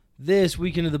This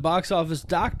weekend at the box office,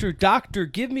 Doctor,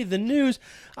 give me the news.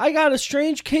 I got a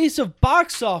strange case of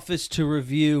box office to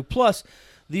review. Plus,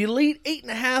 the Elite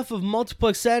 8.5 of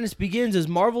Multiplex Sadness begins as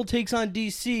Marvel takes on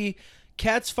DC.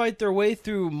 Cats fight their way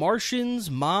through Martians,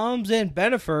 Moms, and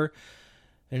Bennifer.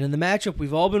 And in the matchup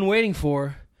we've all been waiting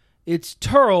for, it's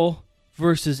Turl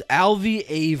versus Alvy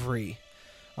Avery.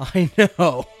 I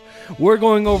know. We're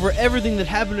going over everything that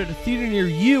happened at a theater near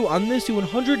you on this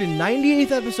 198th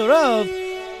episode of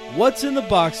What's in the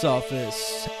Box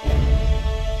Office.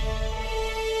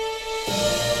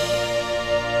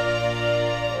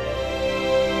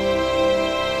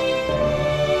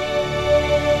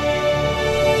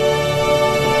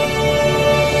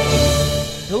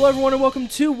 Hello everyone and welcome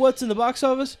to What's in the Box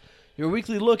Office, your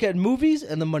weekly look at movies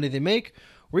and the money they make,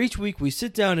 where each week we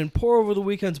sit down and pour over the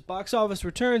weekend's box office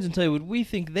returns and tell you what we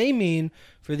think they mean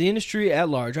for the industry at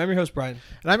large. I'm your host, Brian.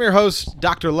 And I'm your host,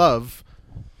 Dr. Love.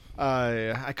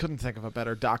 I couldn't think of a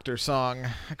better Doctor song.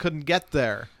 I couldn't get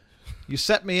there. You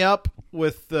set me up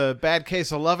with the Bad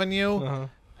Case of Loving You,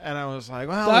 and I was like,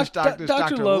 well, there's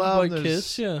Dr. Love by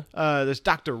Kiss, yeah. There's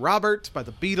Dr. Robert by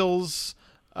the Beatles.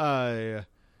 I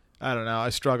don't know.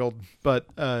 I struggled, but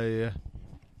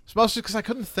it's mostly because I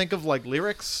couldn't think of like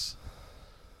lyrics.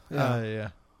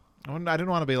 I didn't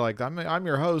want to be like, I'm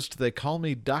your host. They call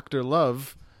me Dr.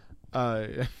 Love.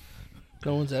 No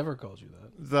one's ever called you that.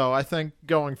 Though I think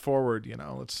going forward,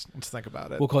 let's think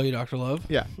about it. We'll call you Dr. Love?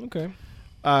 Yeah. Okay.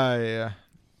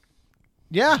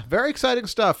 Yeah, very exciting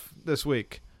stuff this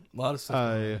week. A lot of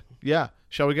stuff. Yeah.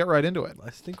 Shall we get right into it?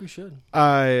 I think we should.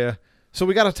 So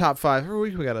we got a top five. Every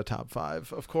week we got a top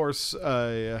five. Of course,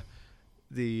 the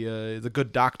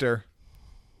Good Doctor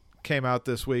came out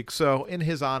this week. So in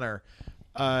his honor,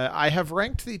 I have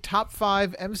ranked the top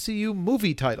 5 MCU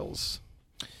movie titles.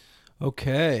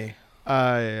 Okay.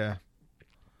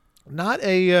 Not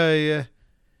a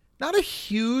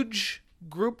huge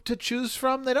group to choose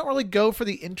from. They don't really go for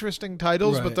the interesting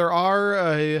titles, right. But there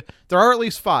are at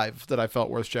least 5 that I felt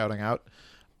worth shouting out.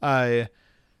 Number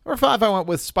 5, I went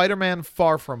with Spider-Man: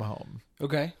 Far From Home.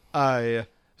 Okay. This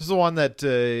is the one that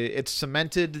it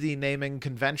cemented the naming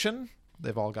convention.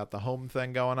 They've all got the home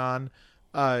thing going on.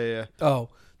 They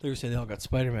were saying they all got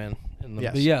Spider-Man in them.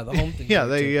 Yes. But yeah, the home thing. Yeah,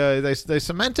 they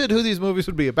cemented who these movies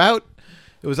would be about.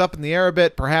 It was up in the air a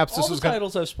bit. Perhaps all this was the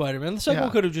titles have Spider-Man. The second one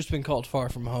could have just been called Far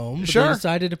From Home. But sure. They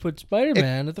decided to put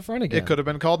Spider-Man at the front again. It could have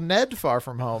been called Ned Far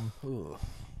From Home. Ooh.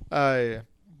 But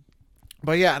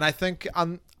yeah, and I think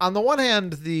on the one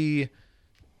hand, the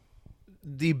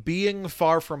being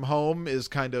far from home is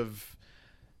kind of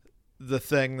the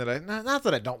thing that not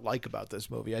that I don't like about this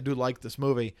movie. I do like this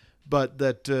movie, but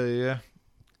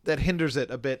that hinders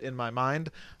it a bit in my mind.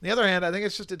 On the other hand, I think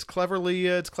it's cleverly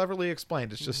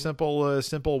explained. It's just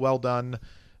simple, well done.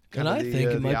 And I think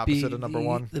it might be of number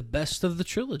 1. The best of the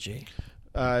trilogy.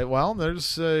 Well,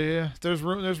 there's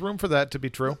room for that to be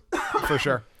true, for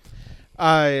sure.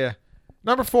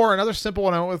 Number 4, another simple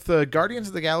one. I went with Guardians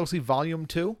of the Galaxy Volume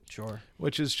 2. Sure.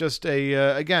 Which is just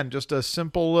a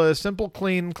simple,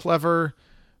 clean, clever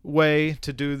way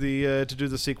to do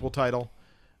the sequel title,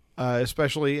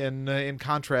 especially in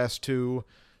contrast to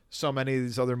so many of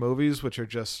these other movies, which are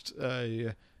just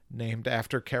named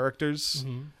after characters.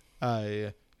 Mm-hmm.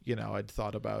 I'd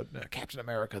thought about Captain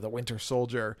America: The Winter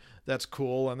Soldier. That's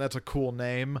cool, and that's a cool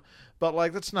name, but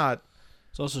like that's not.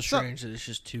 It's also strange that it's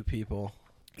just 2 people.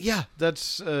 Yeah,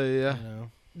 that's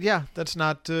yeah, that's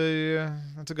not.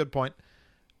 That's a good point.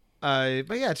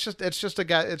 But yeah, it's just a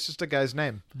guy. It's just a guy's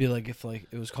name. It'd be like if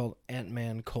it was called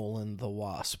Ant-Man: the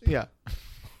Wasp. Yeah,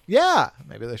 yeah.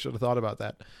 Maybe they should have thought about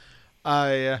that.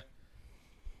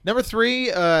 Number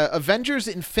 3, Avengers: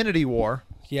 Infinity War.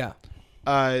 Yeah.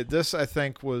 This I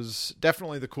think was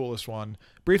definitely the coolest one.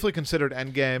 Briefly considered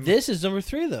Endgame. This is number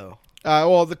 3 though.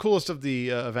 Well, the coolest of the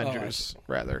Avengers,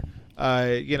 rather.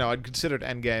 I'd considered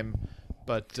Endgame,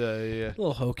 but a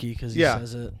little hokey because he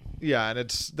says it. Yeah, and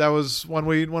that was when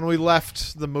we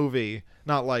left the movie,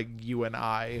 not like you and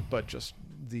I, but just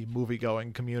the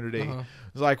movie-going community. It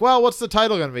was like, well, what's the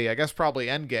title going to be? I guess probably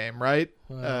Endgame, right?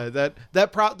 That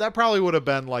probably would have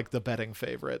been like the betting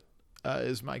favorite,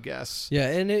 is my guess. Yeah,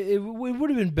 and it would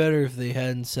have been better if they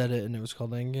hadn't said it and it was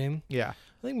called Endgame. Yeah.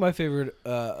 I think my favorite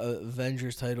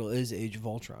Avengers title is Age of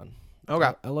Ultron.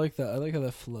 Okay. I like that. I like how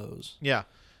that flows. Yeah.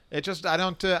 It just I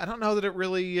don't know that it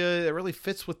really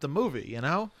fits with the movie,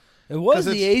 It was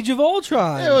the Age of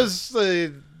Ultron. It was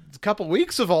a couple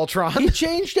weeks of Ultron. He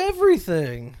changed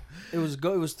everything. It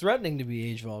was threatening to be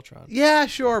Age of Ultron. Yeah,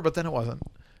 sure, but then it wasn't.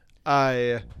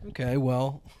 Okay,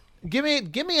 well, give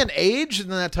me an age, and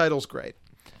then that title's great.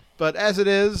 But as it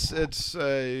is, it's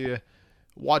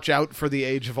watch out for the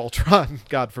Age of Ultron.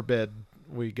 God forbid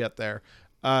we get there.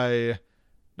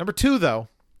 Number 2, though,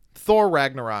 Thor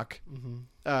Ragnarok.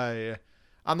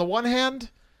 On the one hand,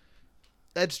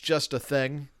 that's just a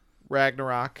thing,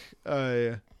 Ragnarok.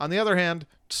 On the other hand,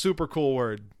 super cool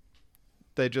word.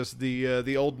 They just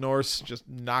the Old Norse just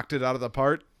knocked it out of the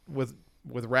park with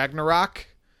Ragnarok.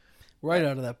 Right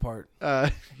out of that part.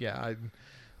 Yeah, I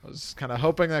was kind of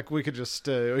hoping that we could just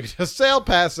sail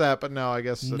past that, but no, I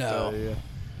guess No.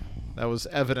 that was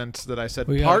evidence that I said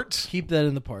We part. gotta keep that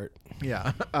in the part.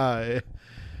 Yeah.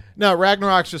 No,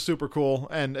 Ragnarok's just super cool,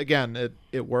 and again,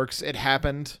 it works. It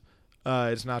happened.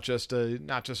 It's not just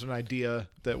an idea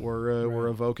that we're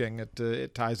evoking.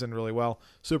 It ties in really well.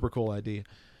 Super cool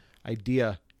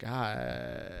idea.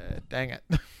 God dang it.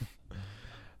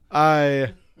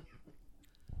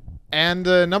 And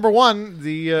number 1,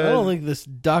 I don't think this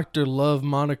Dr. Love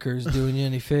moniker is doing you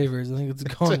any favors. I think it's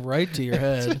going right to your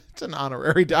head. It's an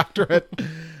honorary doctorate.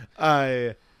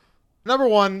 Number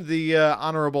 1, the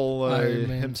honorable Iron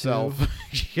Man himself.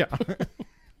 Yeah.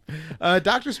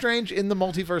 Doctor Strange in the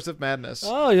Multiverse of Madness.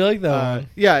 Oh, you like that one?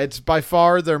 Yeah, it's by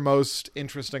far their most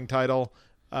interesting title.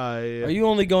 Are you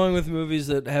only going with movies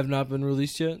that have not been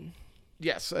released yet?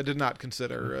 Yes, I did not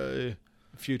consider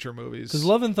future movies. Because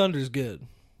Love and Thunder is good.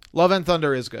 Love and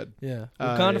Thunder is good. Yeah.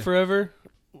 Wakanda Forever,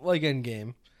 like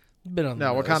Endgame. Bit on the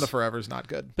nose. No, Wakanda Forever is not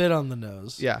good. Bit on the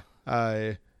nose. Yeah.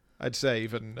 I'd say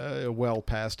even well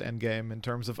past Endgame in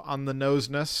terms of on the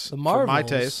noseness The for Marvels, my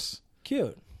tastes.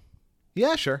 cute.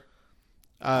 Yeah, sure.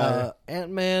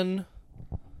 Ant-Man.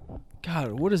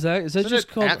 God, what is that? Is that Isn't just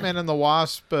it called Ant-Man and the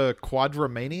Wasp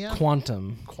Quadramania?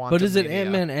 Quantum? But is it Quantumania.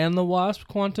 Ant-Man and the Wasp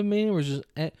Quantum Mania, or is it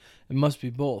just it must be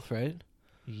both, right?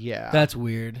 Yeah. That's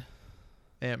weird.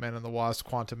 Ant-Man and the Wasp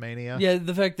Quantumania. Yeah,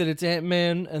 the fact that it's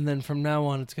Ant-Man, and then from now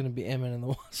on it's going to be Ant-Man and the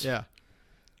Wasp. Yeah.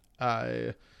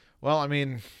 Well, I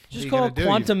mean, Just call it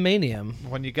Quantumanium.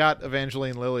 When you got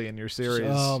Evangeline Lilly in your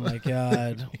series. Oh my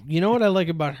god! You know what I like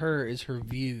about her is her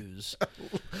views.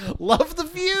 Love the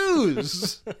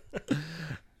views.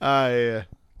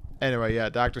 Anyway, yeah,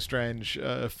 Doctor Strange,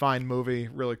 fine movie,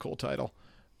 really cool title.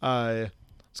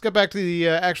 Let's get back to the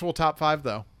actual top 5,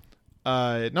 though.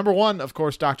 Number 1, of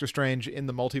course, Doctor Strange in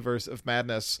the Multiverse of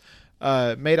Madness,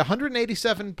 made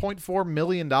 $187.4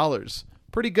 million.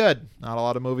 Pretty good. Not a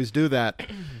lot of movies do that.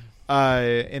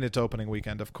 In its opening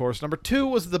weekend, of course. Number 2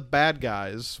 was The Bad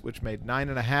Guys, which made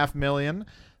 $9.5 million.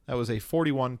 That was a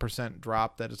 41%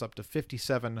 drop. That is up to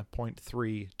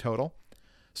 57.3 total.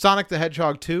 Sonic the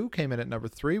Hedgehog 2 came in at number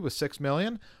 3 with $6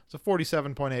 million. It's a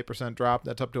 47.8% drop.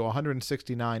 That's up to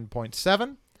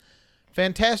 169.7.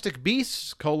 Fantastic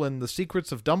Beasts: The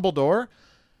Secrets of Dumbledore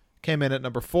came in at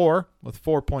number 4 with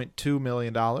 $4.2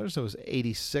 million. It was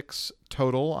 86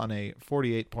 total on a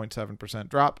 48.7%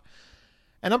 drop.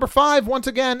 And number 5, once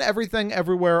again, Everything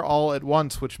Everywhere All at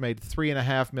Once, which made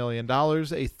 $3.5 million, a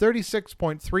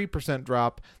 36.3%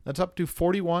 drop. That's up to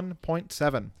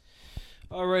 41.7.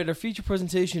 All right, our feature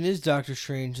presentation is Doctor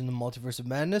Strange in the Multiverse of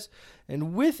Madness,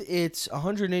 and with its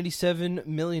 $187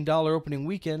 million opening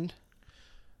weekend...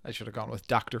 I should have gone with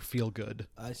Dr. Feelgood.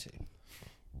 I see.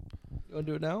 You want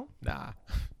to do it now? Nah.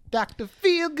 Dr.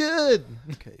 Feelgood!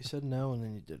 Okay, you said no, and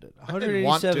then you did it. I didn't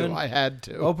want to. I had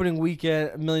to. Opening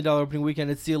weekend, $1 million opening weekend.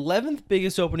 It's the 11th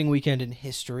biggest opening weekend in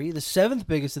history, the 7th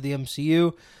biggest of the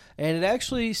MCU, and it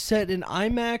actually set an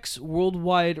IMAX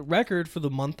worldwide record for the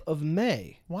month of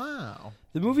May. Wow.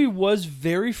 The movie was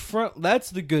very that's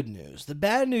the good news. The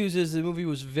bad news is the movie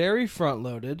was very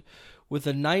front-loaded with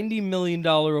a $90 million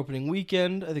opening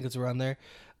weekend. I think it's around there.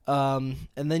 And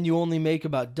then you only make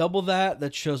about double that.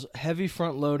 That shows heavy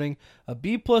front-loading. A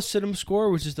B+ cinema score,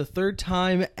 which is the third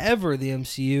time ever the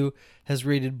MCU has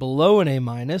rated below an A-.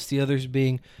 The others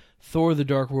being Thor: The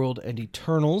Dark World and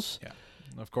Eternals. Yeah.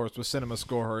 Of course, with cinema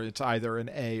score, it's either an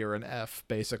A or an F,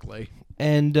 basically.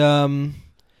 And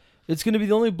it's going to be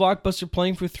the only blockbuster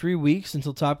playing for 3 weeks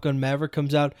until Top Gun Maverick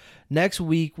comes out. Next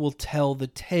week will tell the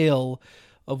tale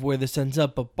of where this ends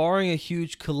up. But barring a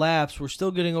huge collapse, we're still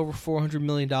getting over $400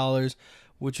 million,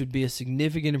 which would be a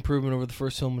significant improvement over the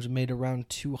first film, which made around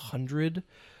 200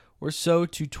 or so,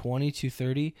 220,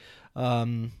 230.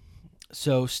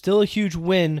 So still a huge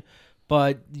win,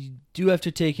 but you do have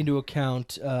to take into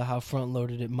account how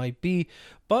front-loaded it might be.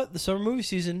 But the summer movie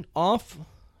season off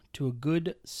to a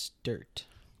good start.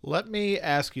 Let me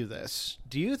ask you this.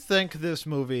 Do you think this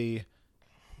movie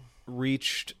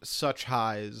reached such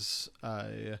highs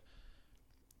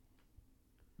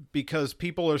because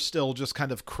people are still just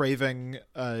kind of craving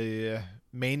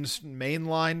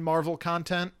mainline Marvel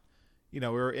content? You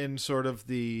know, we're in sort of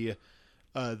the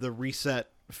reset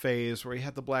phase where we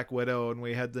had the Black Widow and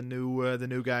we had the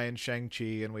new guy in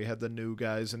Shang-Chi and we had the new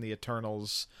guys in the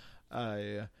Eternals.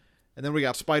 And then we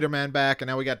got Spider-Man back, and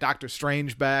now we got Doctor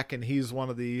Strange back, and he's one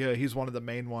of the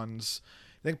main ones.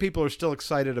 I think people are still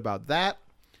excited about that.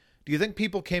 Do you think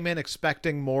people came in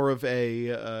expecting more of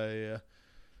I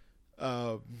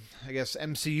guess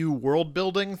MCU world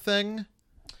building thing,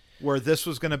 where this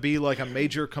was going to be like a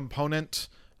major component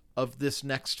of this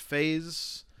next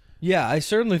phase? Yeah, I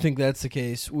certainly think that's the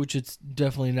case, which it's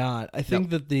definitely not. I think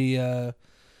that the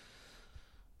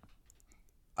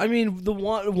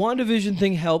WandaVision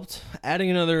thing helped.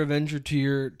 Adding another Avenger to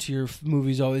your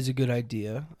movie is always a good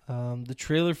idea. The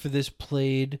trailer for this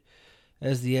played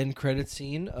as the end credit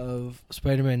scene of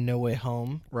Spider-Man No Way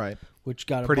Home, right? Which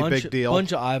got Pretty a big deal.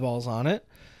 bunch of eyeballs on it.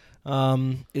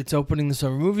 It's opening the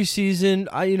summer movie season.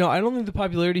 I don't think the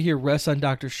popularity here rests on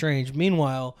Doctor Strange.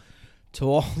 Meanwhile, to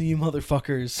all you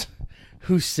motherfuckers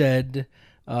who said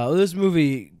this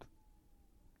movie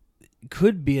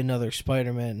could be another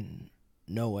Spider-Man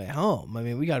No Way Home. I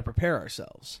mean, we got to prepare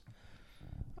ourselves.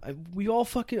 I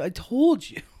told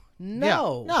you.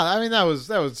 No. Yeah. No, I mean that was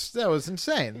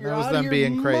insane. You're that was out them of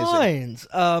being your crazy. minds.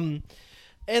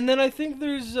 And then I think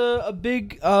there's a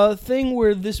big thing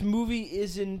where this movie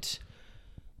isn't.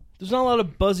 There's not a lot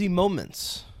of buzzy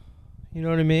moments. You know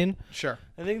what I mean? Sure.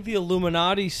 I think the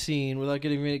Illuminati scene, without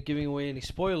giving away any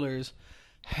spoilers,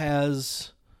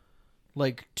 has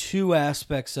like 2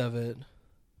 aspects of it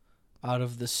out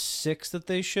of the 6 that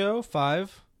they show.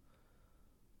 5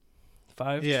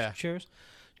 shares.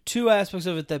 2 aspects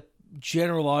of it that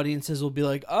general audiences will be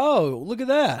like, oh, look at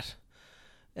that.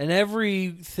 And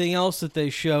everything else that they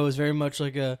show is very much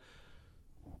like a,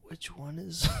 which one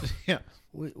is? Yeah.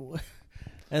 And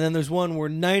then there's one where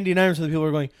 99% of the people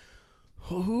are going,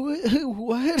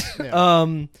 what? Yeah.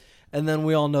 And then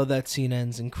we all know that scene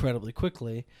ends incredibly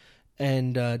quickly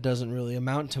and doesn't really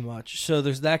amount to much. So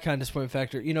there's that kind of disappointment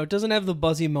factor. It doesn't have the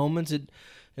buzzy moments. It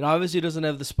obviously doesn't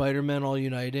have the Spider-Man all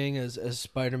uniting as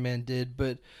Spider-Man did.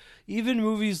 But even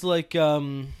movies like,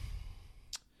 I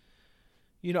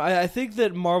think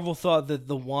that Marvel thought that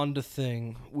the Wanda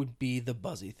thing would be the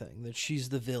buzzy thing, that she's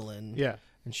the villain. Yeah.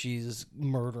 And she's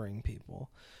murdering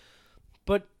people.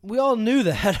 But we all knew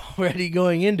that already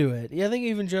going into it. Yeah, I think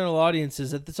even general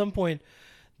audiences, at some point,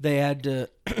 they had to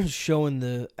show in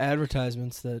the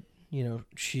advertisements that,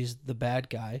 she's the bad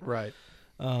guy. Right.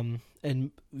 And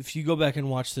if you go back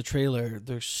and watch the trailer,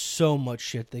 there's so much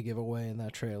shit they give away in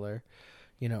that trailer.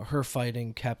 Her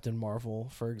fighting Captain Marvel,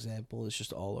 for example, is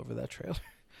just all over that trailer.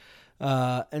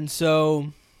 And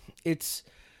so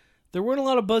there weren't a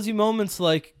lot of buzzy moments.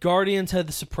 Like Guardians had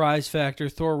the surprise factor.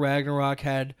 Thor Ragnarok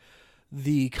had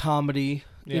the comedy,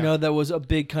 that was a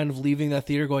big kind of leaving that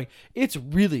theater going, it's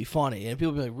really funny. And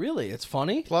people be like, really? It's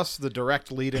funny? Plus the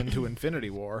direct lead into Infinity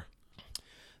War.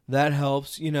 That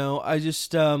helps. I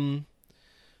just, I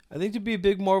think to be a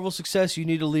big Marvel success, you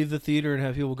need to leave the theater and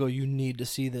have people go, you need to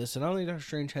see this. And I don't think Doctor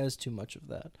Strange has too much of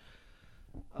that.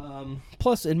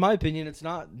 Plus, in my opinion, it's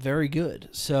not very good.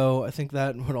 So I think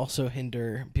that would also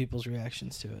hinder people's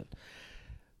reactions to it.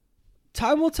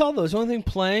 Time will tell, though. It's the only thing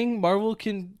playing. Marvel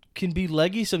can be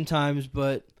leggy sometimes,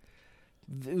 but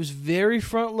it was very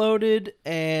front-loaded,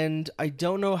 and I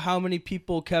don't know how many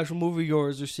people, casual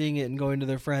moviegoers, are seeing it and going to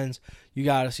their friends, you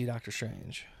got to see Doctor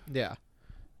Strange. Yeah.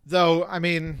 Though, I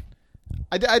mean,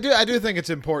 I do think it's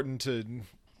important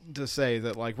to say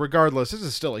that, like, regardless, this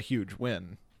is still a huge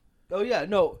win. Oh, yeah.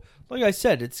 No, like I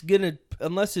said, it's going to,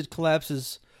 unless it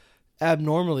collapses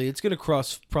abnormally, it's going to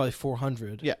cross probably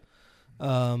 400. Yeah.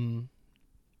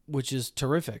 Which is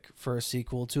terrific for a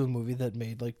sequel to a movie that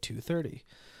made like 230.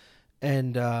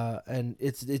 And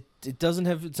it doesn't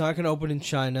have, it's not going to open in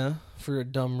China for a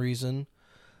dumb reason.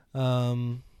 It's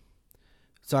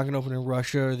not going to open in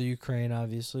Russia or the Ukraine,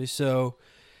 obviously. So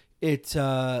getting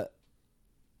to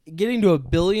 $1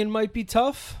 billion might be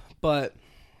tough, but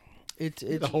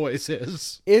it always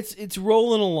is. It's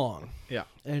rolling along. Yeah.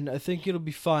 And I think it'll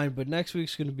be fine, but next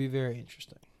week's going to be very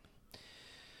interesting.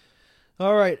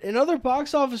 All right. In other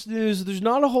box office news, there's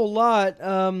not a whole lot.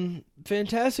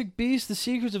 Fantastic Beasts: The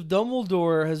Secrets of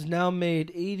Dumbledore has now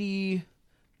made 86?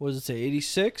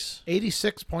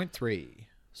 86.3.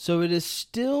 So it has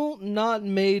still not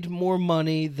made more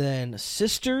money than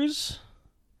Sisters,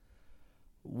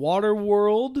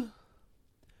 Waterworld,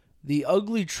 The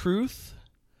Ugly Truth.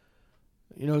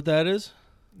 You know what that is?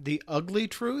 The Ugly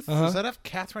Truth? Uh-huh. Does that have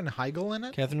Katherine Heigl in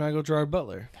it? Katherine Heigl, Gerard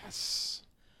Butler. Yes.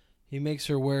 He makes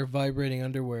her wear vibrating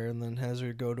underwear and then has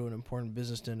her go to an important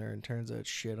business dinner and turns that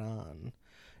shit on.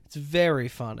 It's very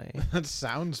funny. That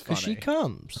sounds funny. Because she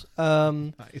comes.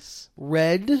 Nice.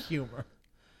 Red. Humor.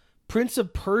 Prince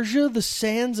of Persia: The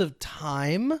Sands of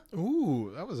Time,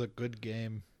 Ooh, that was a good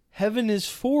game. Heaven is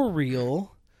for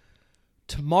Real,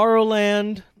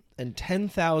 Tomorrowland, and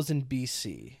 10,000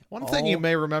 BC. One thing you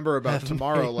may remember about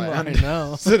Tomorrowland I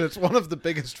know. is that it's one of the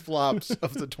biggest flops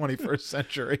of the 21st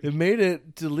century. It made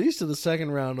it at least to the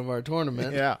second round of our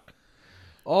tournament. Yeah.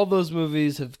 All those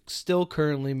movies have still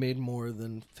currently made more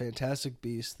than Fantastic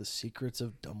Beasts: The Secrets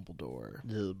of Dumbledore.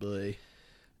 Oh, boy.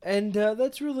 And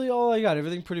that's really all I got.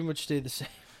 Everything pretty much stayed the same.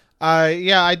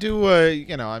 Yeah, I do,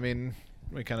 I mean,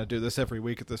 we kind of do this every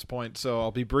week at this point, so I'll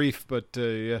be brief, but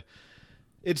it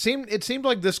seemed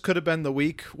like this could have been the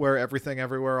week where Everything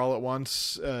Everywhere All at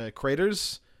Once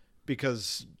craters,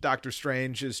 because Doctor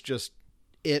Strange is just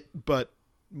it, but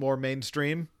more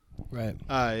mainstream. Right.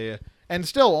 And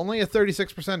still, only a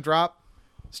 36% drop,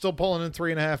 still pulling in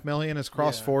 $3.5 million, has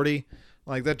crossed 40.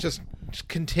 Like, that just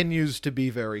continues to be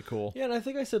very cool. Yeah, and I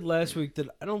think I said last week that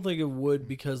I don't think it would,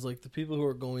 because like the people who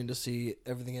are going to see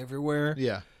Everything Everywhere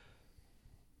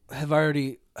have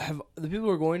the people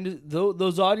who are going to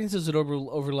those audiences that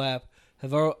overlap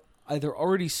have either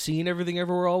already seen Everything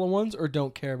Everywhere All at Once or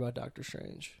don't care about Doctor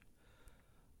Strange.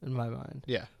 In my mind.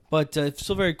 Yeah. But it's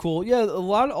still very cool. Yeah,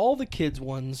 all the kids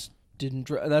ones didn't.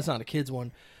 That's not a kids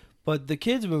one, but the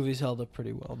kids movies held up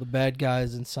pretty well. The Bad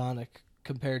Guys and Sonic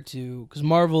compared to, because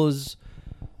Marvel is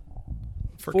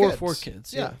for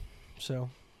kids. Yeah.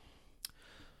 So,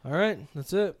 all right,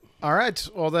 that's it. All right.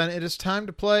 Well, then it is time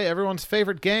to play everyone's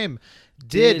favorite game.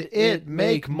 Did it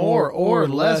make more or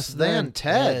less than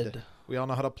Ted? We all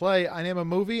know how to play. I name a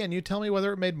movie, and you tell me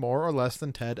whether it made more or less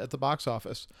than Ted at the box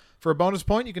office. For a bonus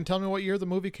point, you can tell me what year the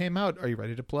movie came out. Are you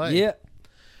ready to play? Yeah.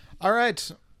 All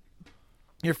right.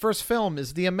 Your first film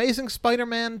is The Amazing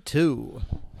Spider-Man 2.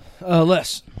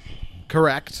 Less.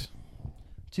 Correct.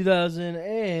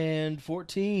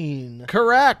 2014.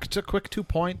 Correct. A quick 2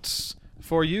 points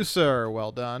for you, sir.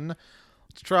 Well done.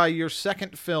 Let's try your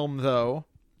second film, though.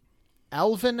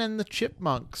 Alvin and the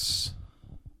Chipmunks.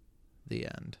 The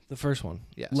end. The first one.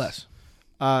 Yes. Less.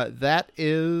 That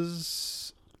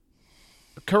is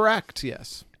correct,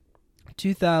 yes.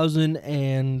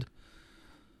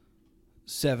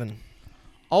 2007.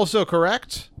 Also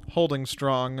correct. Holding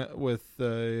strong with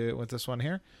this one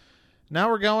here. Now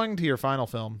we're going to your final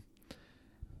film.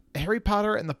 Harry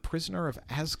Potter and the Prisoner of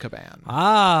Azkaban.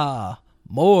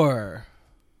 More.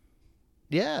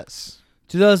 Yes.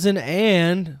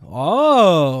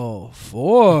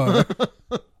 2004.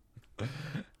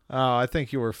 Oh, I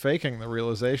think you were faking the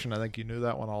realization. I think you knew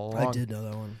that one all along. I did know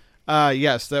that one.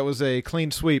 Yes, that was a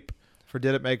clean sweep for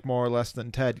Did It Make More or Less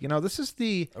Than Ted. You know, this is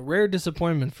a rare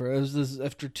disappointment for us. This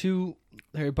after two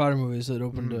Harry Potter movies that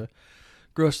opened to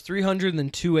gross 300 and then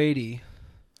 280. And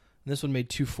this one made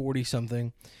 240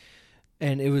 something.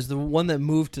 And it was the one that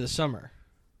moved to the summer.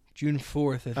 June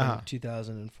 4th, I think,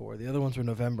 2004. The other ones were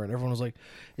November, and everyone was like,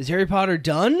 is Harry Potter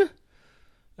done?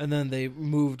 And then they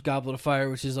moved Goblet of Fire,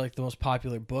 which is like the most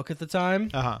popular book at the time,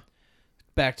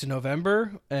 back to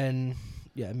November, and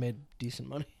yeah, it made decent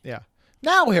money. Yeah.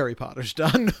 Now Harry Potter's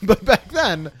done, but back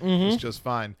then it was just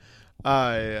fine.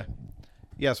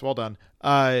 Yes, well done.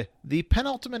 The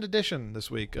penultimate edition this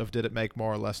week of Did It Make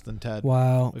More or Less Than Ted?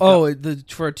 Wow.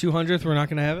 For a 200th, we're not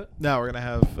going to have it? No, we're going to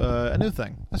have a new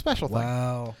thing, a special thing.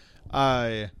 Wow.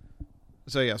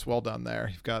 So, yes, well done there.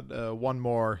 You've got one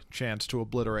more chance to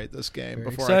obliterate this game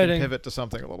before exciting. I can pivot to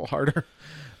something a little harder.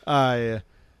 But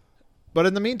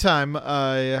in the meantime,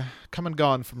 come and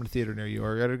gone from a theater near you.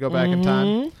 Are you ready to go back in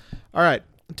time? All right.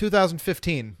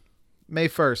 2015, May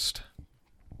 1st.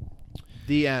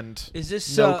 The end. Is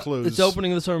this no clues? It's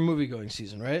opening of the summer movie going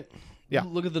season, right? Yeah.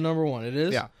 Look at the number one. It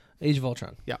is? Yeah. Age of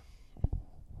Ultron. Yeah.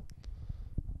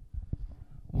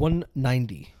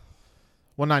 190.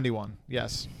 191.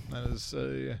 Yes. That is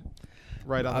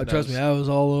right on the Trust nose. me, I was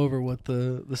all over what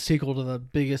the sequel to the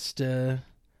biggest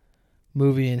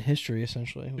movie in history,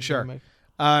 essentially. Sure.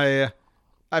 I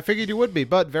figured you would be,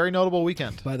 but very notable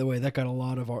weekend. By the way, that got a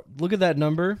lot of look at that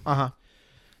number.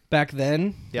 Back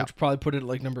then, which probably put it at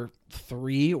like number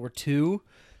 3 or 2,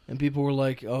 and people were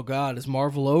like, "Oh God, is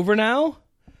Marvel over now?"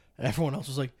 And everyone else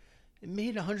was like, "It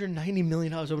made $190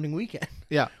 million opening weekend."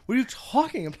 Yeah. What are you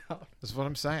talking about? This is what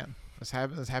I'm saying. This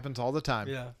happens all the time.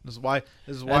 Yeah. This is why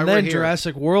and we're then here.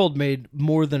 Jurassic World made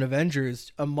more than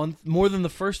Avengers more than the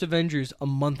first Avengers a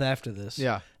month after this.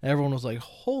 Yeah. And everyone was like,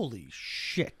 "Holy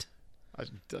shit!" I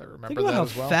remember Think about that how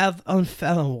as well.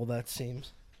 unfathomable that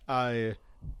seems.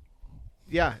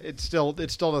 Yeah, it still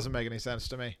doesn't make any sense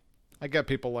to me. I get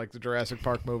people like the Jurassic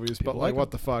Park movies, but like what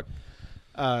the fuck?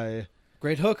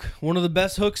 Great hook. One of the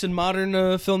best hooks in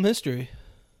modern film history.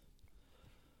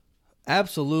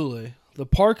 Absolutely. The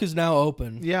park is now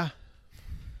open. Yeah.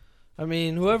 I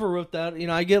mean, whoever wrote that,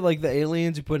 I get like the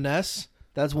aliens who put an S.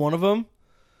 That's one of them.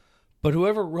 But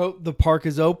whoever wrote The Park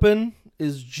is Open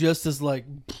is just as like,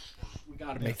 we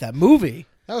got to make that movie.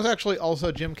 That was actually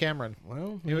also Jim Cameron.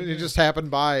 Well, He just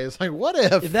happened by. It's like, what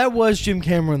if? If that was Jim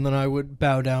Cameron, then I would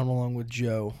bow down along with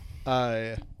Joe.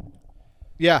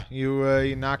 Yeah,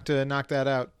 you knocked that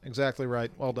out. Exactly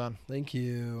right. Well done. Thank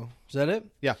you. Is that it?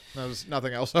 Yeah, there was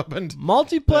nothing else opened.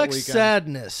 Multiplex weekend.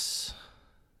 Sadness.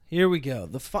 Here we go.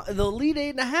 The lead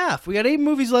 8.5. We got 8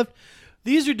 movies left.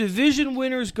 These are division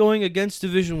winners going against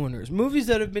division winners. Movies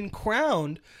that have been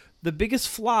crowned the biggest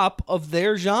flop of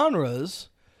their genres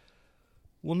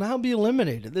will now be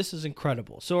eliminated. This is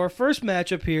incredible. So our first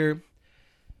matchup here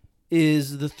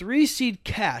is the 3-seed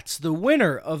Cats, the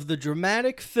winner of the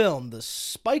dramatic film, the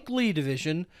Spike Lee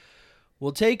division,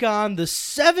 will take on the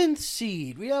 7th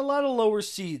seed. We got a lot of lower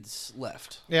seeds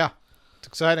left. Yeah, it's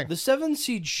exciting. The 7th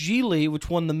seed Geely, which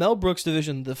won the Mel Brooks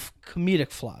division, the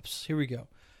comedic flops. Here we go.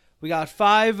 We got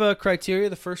 5 criteria.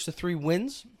 The first of 3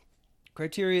 wins.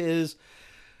 Criteria is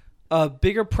a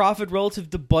bigger profit relative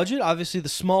to budget. Obviously, the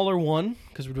smaller one,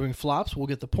 because we're doing flops, will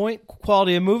get the point.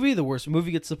 Quality of movie, the worst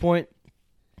movie gets the point.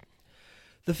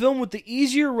 The film with the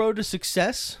easier road to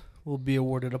success will be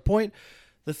awarded a point.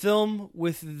 The film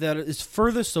that is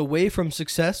furthest away from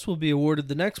success will be awarded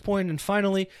the next point. And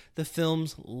finally, the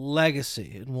film's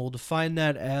legacy. And we'll define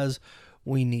that as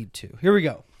we need to. Here we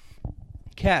go.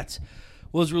 Cats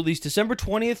was released December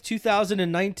 20th,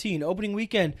 2019. Opening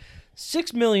weekend,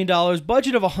 $6 million.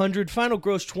 Budget of $100. Final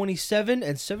gross $27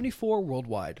 and $74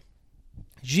 worldwide.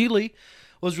 Geely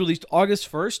was released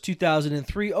August 1st,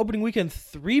 2003. Opening weekend,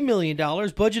 $3 million.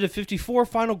 Budget of $54.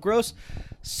 Final gross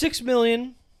 $6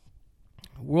 million.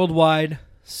 Worldwide,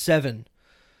 $7.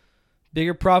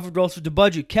 Bigger profit relative to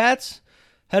budget. Cats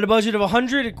had a budget of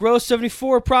 $100. It grossed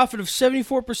 $74. A profit of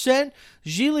 74%.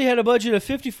 Geely had a budget of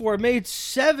 $54. It made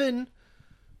 $7.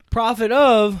 Profit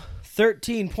of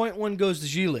 13.1 goes to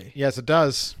Geely. Yes, it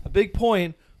does. A big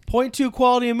point. 0.2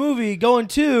 quality of movie going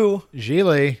to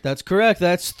Geely. That's correct.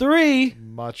 That's 3.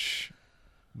 Much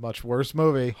worse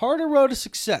movie. Harder road to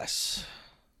success.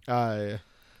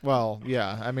 Well,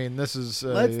 yeah. I mean, this is.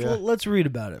 Let's read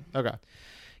about it. Okay.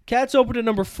 Cats opened at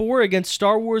number 4 against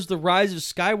Star Wars: The Rise of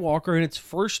Skywalker in its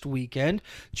first weekend.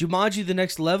 Jumanji: The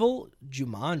Next Level.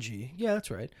 Jumanji. Yeah,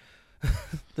 that's right.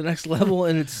 The Next Level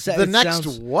in its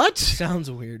what? Sounds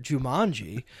weird.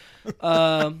 Jumanji.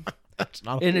 That's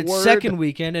not in a its word. second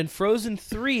weekend, and Frozen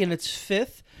 3 in its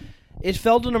 5th. It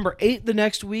fell to number 8 the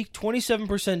next week,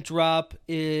 27% drop.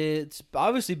 It's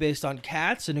obviously based on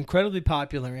Cats, an incredibly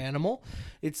popular animal.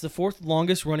 It's the 4th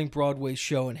longest running Broadway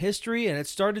show in history, and it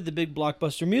started the big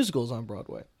blockbuster musicals on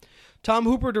Broadway. Tom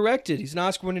Hooper directed. He's an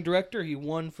Oscar-winning director. He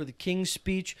won for The King's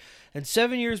Speech. And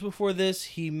 7 years before this,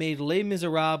 he made Les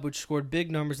Miserables, which scored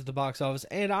big numbers at the box office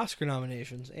and Oscar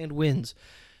nominations and wins.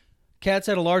 Cats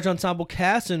had a large ensemble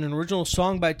cast and an original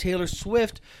song by Taylor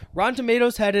Swift. Rotten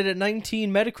Tomatoes had it at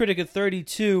 19, Metacritic at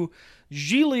 32.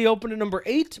 Geely opened at number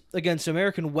 8 against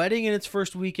American Wedding in its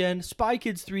first weekend. Spy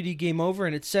Kids 3D Game Over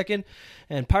in its second.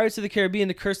 And Pirates of the Caribbean: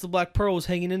 The Curse of the Black Pearl was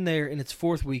hanging in there in its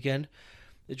 4th weekend.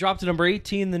 It dropped to number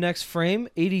 18 the next frame,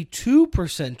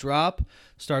 82% drop.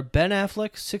 Starred Ben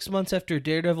Affleck 6 months after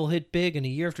Daredevil hit big and a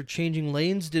year after Changing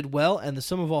Lanes did well and The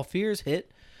Sum of All Fears hit.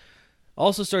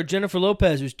 Also starred Jennifer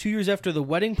Lopez, who's 2 years after The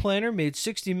Wedding Planner made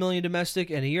 $60 million domestic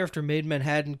and a year after Made in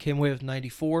Manhattan came away with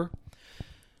 $94.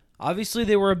 Obviously,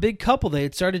 they were a big couple. They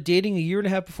had started dating a year and a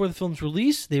half before the film's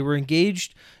release. They were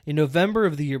engaged in November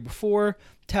of the year before.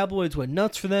 Tabloids went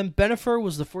nuts for them. Bennifer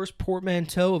was the first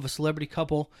portmanteau of a celebrity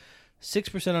couple.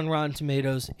 6% on Rotten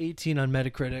Tomatoes, 18 on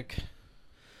Metacritic.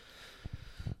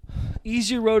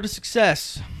 Easier road to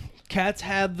success. Cats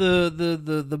had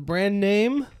the brand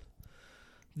name,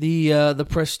 the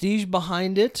prestige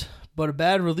behind it, but a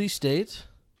bad release date.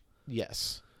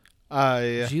 Yes.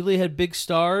 Geely had big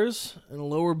stars and a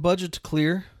lower budget to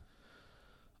clear.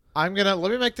 Let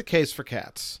me make the case for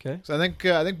Cats. Okay. So I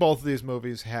think both of these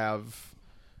movies have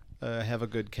a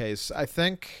good case. I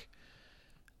think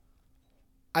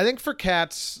for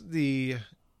Cats, the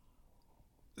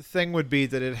thing would be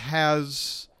that it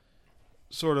has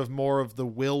sort of more of the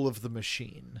will of the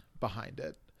machine behind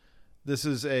it. This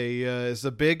is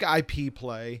a big IP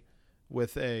play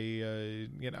with it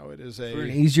is a For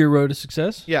an easier road to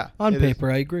success. Yeah, on paper,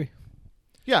 I agree.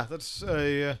 Yeah, that's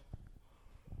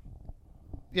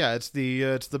it's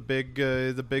the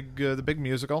big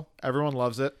musical. Everyone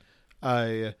loves it.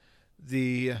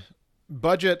 The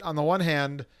budget on the one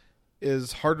hand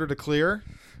is harder to clear.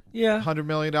 Yeah. $100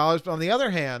 million. But on the other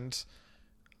hand,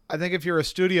 I think if you're a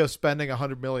studio spending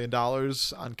 $100 million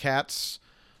on Cats,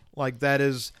 Like that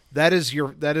is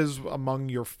among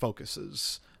your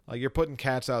focuses. Like you're putting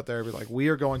Cats out there, be like, we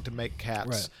are going to make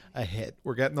Cats a hit.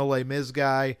 We're getting the Les Mis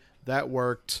guy. That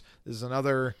worked. This is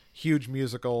another huge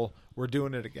musical. We're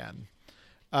doing it again.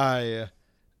 And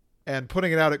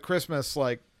putting it out at Christmas,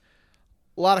 like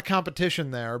a lot of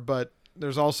competition there, but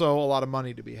there's also a lot of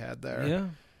money to be had there. Yeah.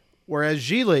 Whereas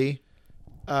Gigli,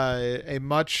 a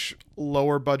much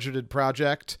lower budgeted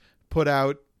project, put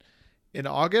out in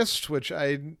August, which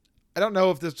I don't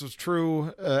know if this was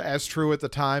true as true at the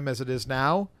time as it is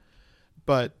now,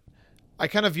 but I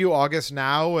kind of view August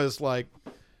now as like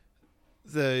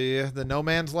the no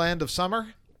man's land of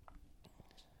summer.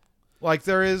 Like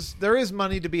there is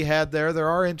money to be had there. There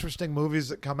are interesting movies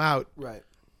that come out. Right.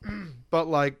 But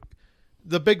like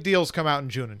the big deals come out in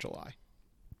June and July.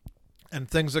 And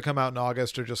things that come out in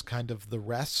August are just kind of the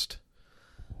rest.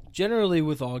 Generally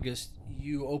with August,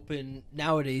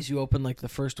 nowadays you open like the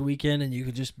first weekend and you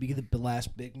could just be the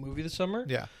last big movie of the summer.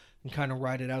 Yeah. And kind of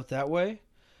ride it out that way.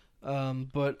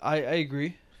 But I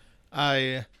agree.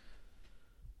 So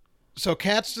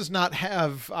Cats does not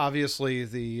have obviously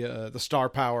the star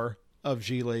power of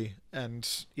Gigli,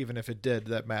 and even if it did,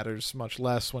 that matters much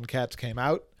less when Cats came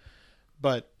out.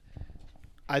 But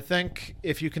I think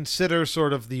if you consider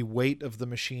sort of the weight of the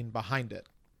machine behind it,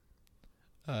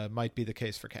 might be the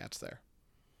case for Cats there.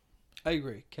 I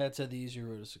agree. Cats had the easier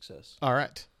road to success. All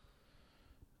right.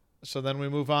 So then we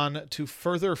move on to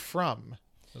Further From,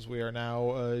 as we are now,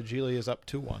 Gigli is up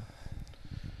 2-1.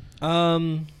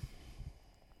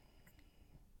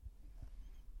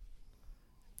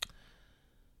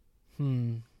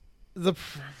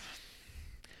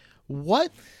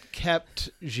 What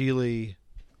kept Gigli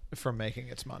from making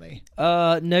its money?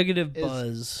 Negative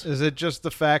buzz. Is it just the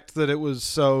fact that it was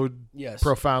so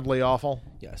profoundly awful?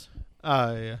 Yes.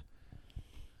 Yeah.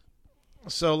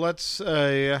 So let's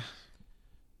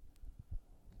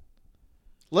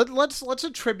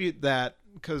attribute that,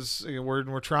 because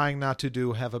we're trying not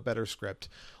to have a better script.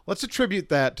 Let's attribute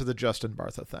that to the Justin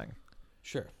Bartha thing.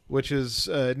 Sure. Which is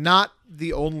not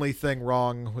the only thing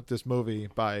wrong with this movie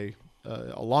by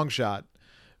a long shot,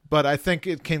 but I think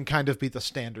it can kind of be the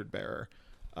standard bearer.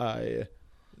 The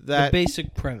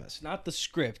basic premise, not the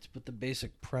script, but the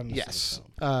basic premise. Yes.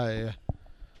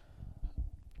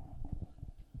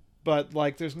 But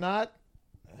like, there's not.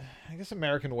 I guess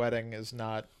American Wedding is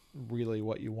not really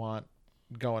what you want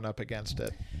going up against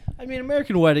it. I mean,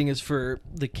 American Wedding is for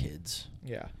the kids.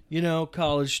 Yeah.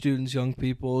 College students, young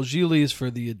people. Gigli is for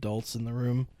the adults in the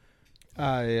room.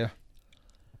 Yeah.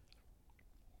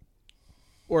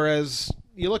 Whereas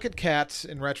you look at Cats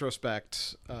in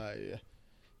retrospect,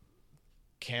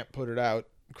 can't put it out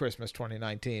Christmas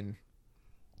 2019.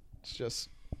 It's just...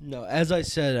 No, as I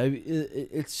said,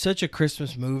 it's such a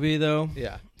Christmas movie, though.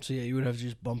 Yeah. So, yeah, you would have to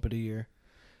just bump it a year.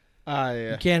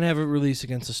 Yeah. You can't have it released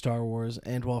against a Star Wars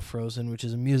and while Frozen, which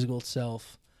is a musical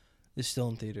itself, is still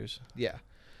in theaters. Yeah.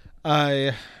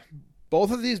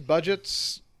 Both of these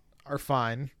budgets are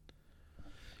fine.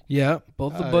 Yeah,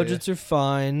 both the budgets are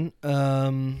fine.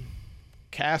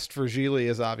 Cast for Gigli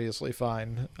is obviously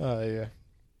fine. And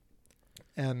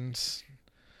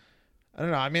I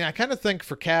don't know. I mean, I kind of think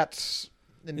for Cats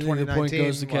in 2019, the point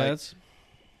goes to Cats.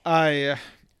 No,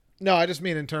 I just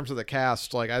mean in terms of the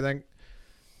cast. Like, I think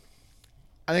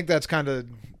that's kind of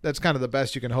the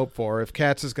best you can hope for. If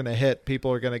Cats is going to hit,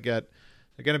 people are going to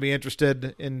they're going to be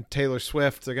interested in Taylor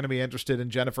Swift. They're going to be interested in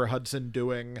Jennifer Hudson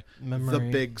doing the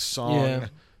big song.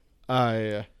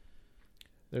 Yeah.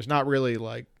 There's not really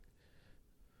like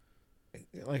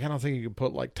I don't think you could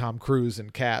put like Tom Cruise in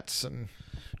Cats. And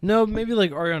no, maybe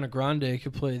like Ariana Grande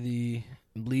could play the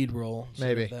lead role.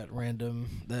 Maybe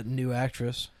that new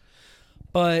actress.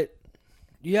 But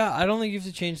yeah, I don't think you have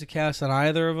to change the cast on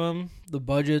either of them. The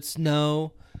budgets,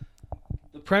 no.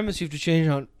 The premise you have to change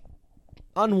on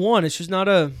one. It's just not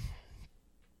a...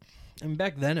 I mean,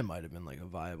 back then it might have been like a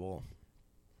viable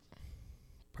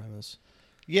premise.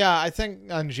 Yeah, I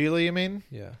think on Gigli, you mean?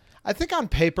 Yeah. I think on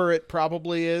paper it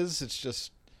probably is. It's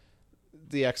just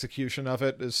the execution of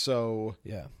it is so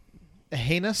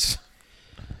heinous.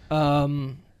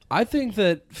 I think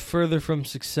that Further From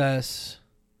Success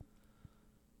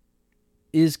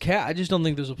is Cat. I just don't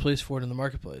think there's a place for it in the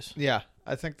marketplace. Yeah,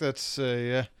 I think that's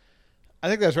I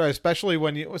think that's right, especially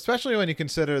when you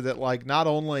consider that like not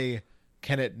only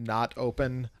can it not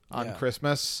open on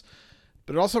Christmas,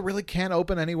 but it also really can't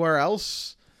open anywhere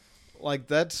else. Like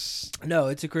that's no,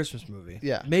 it's a Christmas movie.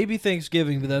 Yeah, maybe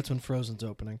Thanksgiving, but that's when Frozen's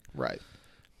opening. Right.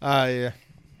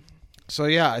 So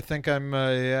yeah, I think I'm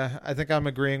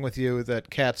agreeing with you that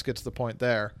Cats gets the point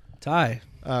there. Tie.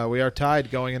 We are tied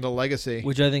going into Legacy,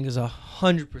 which I think is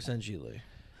 100% Gigli.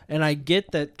 And I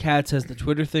get that Cats has the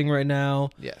Twitter thing right now.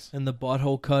 Yes. And the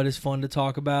butthole cut is fun to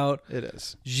talk about. It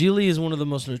is. Gigli is one of the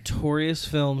most notorious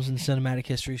films in cinematic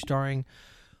history, starring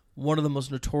one of the most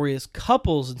notorious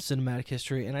couples in cinematic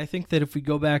history. And I think that if we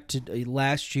go back to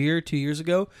last year, 2 years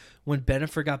ago, when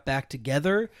Bennifer got back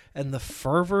together and the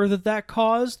fervor that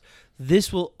caused,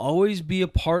 this will always be a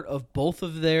part of both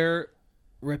of their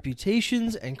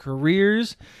reputations and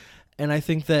careers. And I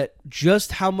think that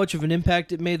just how much of an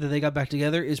impact it made that they got back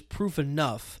together is proof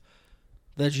enough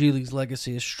that Gigli's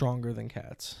legacy is stronger than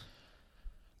Cats.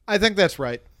 I think that's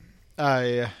right.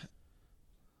 Cats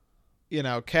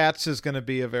is going to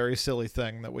be a very silly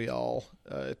thing that we all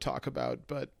talk about,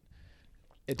 but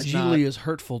it's Gigli is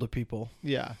hurtful to people.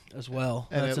 Yeah, as well.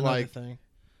 And that's another thing.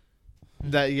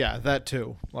 That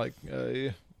too, like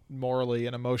morally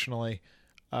and emotionally,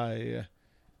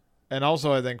 and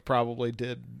also I think probably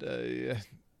did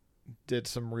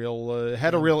some real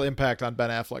had a real impact on Ben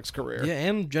Affleck's career. Yeah,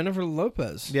 and Jennifer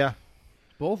Lopez. Yeah,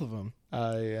 both of them.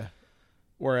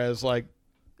 Whereas like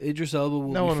Idris Elba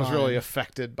will no be one was fine. really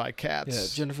affected by Cats. Yeah,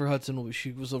 Jennifer Hudson will be.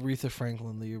 She was Aretha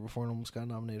Franklin the year before and almost got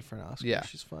nominated for an Oscar. Yeah,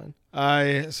 she's fine.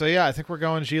 So yeah, I think we're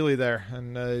going Gigli there,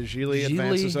 and Gigli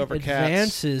advances over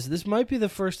Cats. This might be the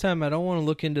first time. I don't want to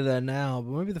look into that now,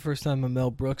 but maybe the first time a Mel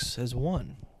Brooks has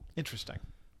won. Interesting.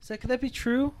 Could that be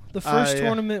true? The first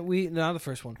tournament not the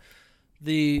first one.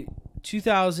 The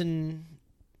 2000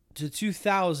 to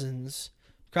 2000s,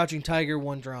 Crouching Tiger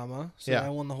won drama, so I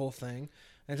won the whole thing.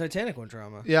 And Titanic won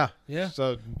drama. Yeah.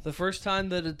 So the first time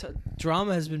that a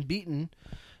drama has been beaten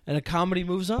and a comedy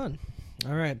moves on.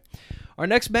 All right. Our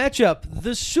next matchup, the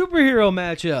superhero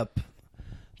matchup.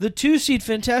 The 2-seed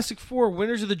Fantastic Four,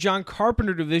 winners of the John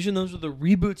Carpenter division. Those are the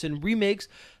reboots and remakes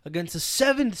against the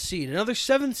 7th seed. Another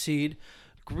 7th seed,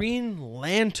 Green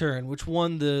Lantern, which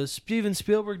won the Steven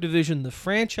Spielberg division, the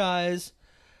franchise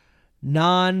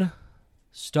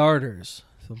non-starters.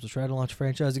 Films to try to launch a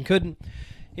franchise and couldn't.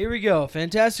 Here we go.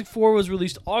 Fantastic Four was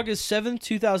released August 7th,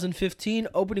 2015.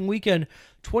 Opening weekend,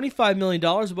 $25 million.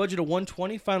 A budget of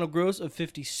 $120. Final gross of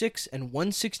 $56 and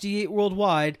 $168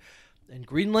 worldwide. And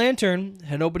Green Lantern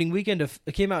had an opening weekend.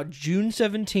 It came out June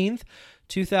 17th,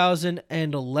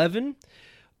 2011.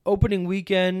 Opening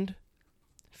weekend,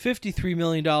 $53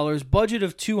 million. Budget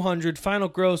of $200. Final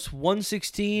gross,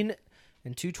 $116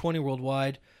 and $220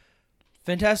 worldwide.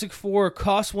 Fantastic Four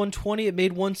cost $120. It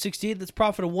made $168. That's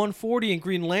profit of $140. And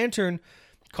Green Lantern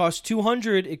cost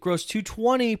 $200. It grossed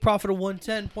 $220. Profit of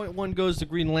 $110. Point one goes to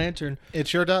Green Lantern. It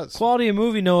sure does. Quality of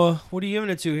movie, Noah. What are you giving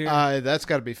it to here? That's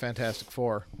got to be Fantastic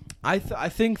Four. I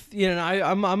think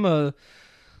I'm a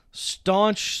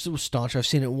staunch. I've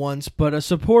seen it once, but a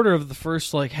supporter of the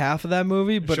first half of that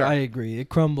movie. But Sure. I agree, it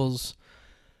crumbles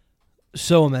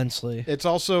so immensely. It's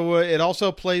also it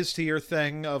also plays to your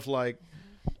thing of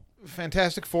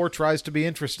Fantastic Four tries to be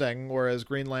interesting, whereas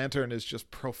Green Lantern is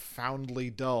just profoundly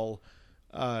dull.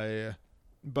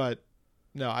 But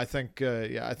no, I think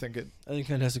I think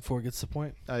Fantastic Four gets the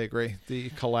point. I agree. The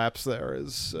collapse there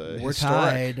is We're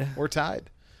historic. tied. We're tied.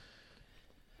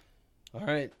 All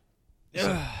right.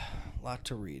 Lot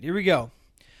to read. Here we go.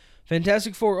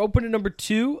 Fantastic Four opened at number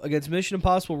 2 against Mission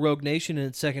Impossible Rogue Nation in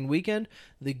its second weekend.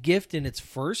 The Gift in its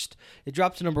first. It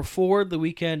dropped to number 4 the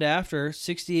weekend after,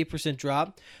 68%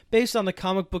 drop, based on the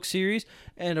comic book series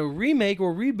and a remake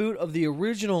or reboot of the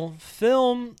original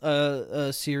film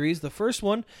series. The first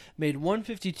one made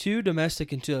 $152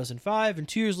 domestic in 2005, and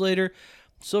 2 years later,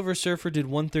 Silver Surfer did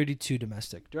 $132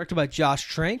 domestic. Directed by Josh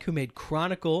Trank, who made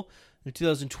Chronicle in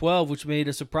 2012, which made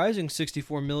a surprising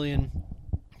 $64 million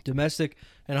domestic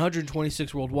and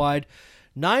 126 worldwide.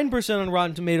 9% on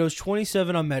Rotten Tomatoes,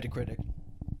 27 on Metacritic.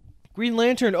 Green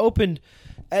Lantern opened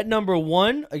at number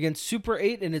 1 against Super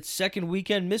 8 in its second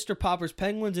weekend, Mr. Popper's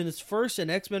Penguins in its first,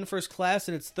 and X-Men First Class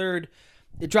in its third.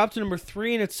 It dropped to number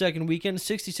 3 in its second weekend,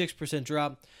 66%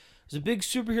 drop. It was a big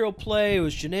superhero play. It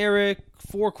was generic,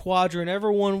 4-quadrant.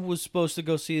 Everyone was supposed to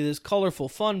go see this colorful,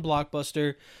 fun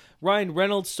blockbuster. Ryan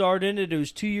Reynolds starred in it. It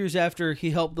was 2 years after he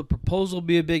helped The Proposal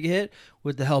be a big hit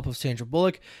with the help of Sandra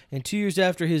Bullock, and 2 years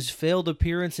after his failed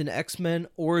appearance in X-Men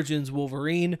Origins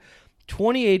Wolverine.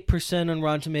 28% on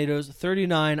Rotten Tomatoes,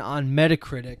 39 on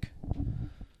Metacritic.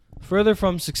 Further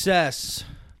from success,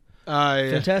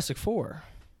 Fantastic Four.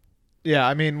 Yeah,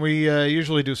 I mean, we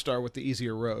usually do start with the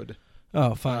easier road.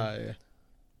 Oh, fine.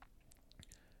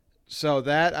 So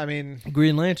that, I mean...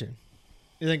 Green Lantern.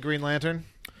 You think Green Lantern?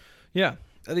 Yeah.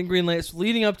 I think Green Lantern,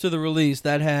 leading up to the release,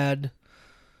 that had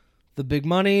the big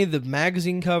money, the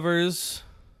magazine covers.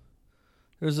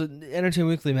 There was an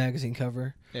Entertainment Weekly magazine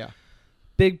cover. Yeah.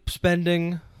 Big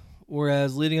spending,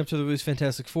 whereas leading up to the release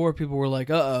Fantastic Four, people were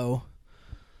like, uh-oh,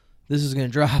 this is going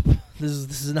to drop. This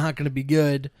is not going to be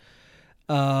good.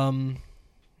 I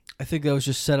think that was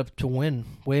just set up to win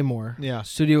way more. Yeah.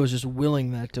 Studio was just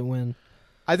willing that to win.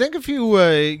 I think if you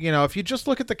if you just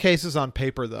look at the cases on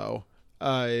paper, though,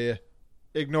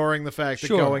 ignoring the fact that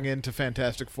going into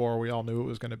Fantastic Four, we all knew it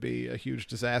was going to be a huge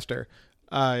disaster.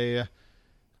 I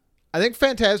think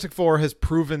Fantastic Four has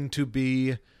proven to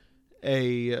be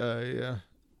a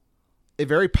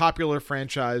very popular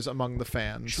franchise among the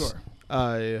fans. Sure.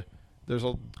 There's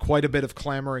quite a bit of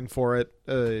clamoring for it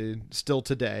still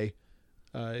today,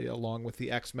 along with the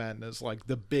X-Men as like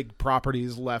the big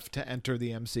properties left to enter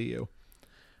the MCU.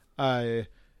 Fantastic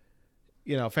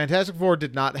Four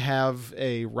did not have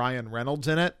a Ryan Reynolds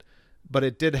in it, but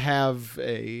it did have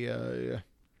a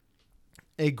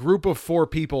group of 4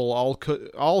 people,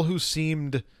 all who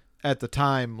seemed at the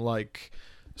time like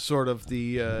sort of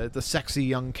the sexy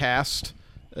young cast.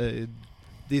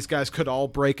 These guys could all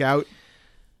break out.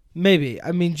 Maybe.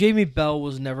 I mean, Jamie Bell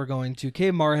was never going to.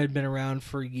 Kmart had been around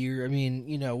for a year. I mean,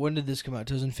 when did this come out?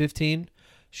 2015?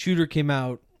 Shooter came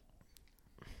out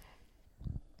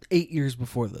 8 years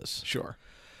before this. Sure.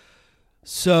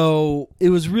 So it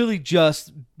was really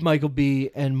just Michael B.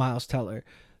 and Miles Teller.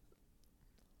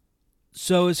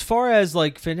 So as far as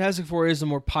like Fantastic Four is a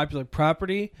more popular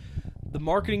property, the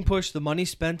marketing push, the money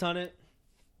spent on it,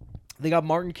 they got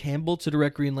Martin Campbell to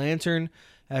direct Green Lantern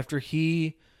after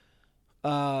he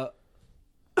directed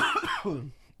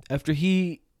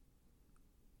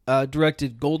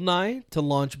Goldeneye to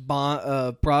launch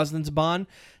Brosnan's Bond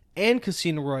and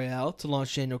Casino Royale to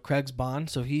launch Daniel Craig's Bond.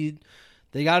 So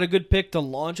they got a good pick to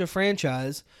launch a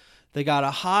franchise. They got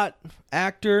a hot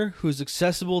actor who's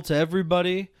accessible to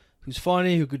everybody, who's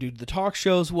funny, who could do the talk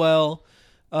shows well.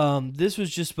 This was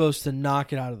just supposed to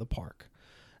knock it out of the park.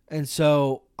 And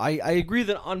so I agree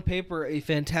that on paper, a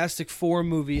Fantastic Four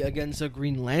movie against a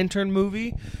Green Lantern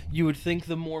movie, you would think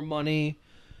the more money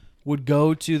would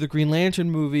go to the Green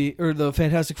Lantern movie or the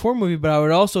Fantastic Four movie, but I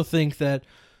would also think that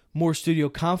more studio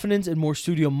confidence and more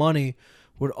studio money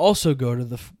would also go to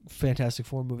the Fantastic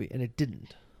Four movie, and it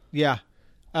didn't. Yeah.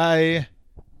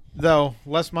 Though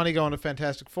less money going to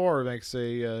Fantastic Four makes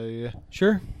a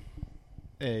sure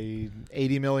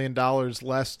 $80 million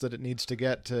less that it needs to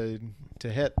get to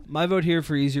hit. My vote here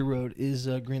for Easy Road is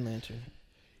Green Lantern.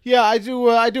 Yeah, I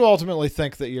do ultimately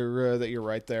think that you're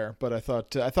right there, but I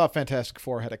thought Fantastic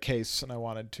Four had a case, and I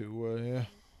wanted to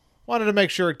make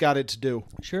sure it got its due.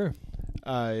 Sure.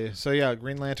 So yeah,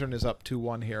 Green Lantern is up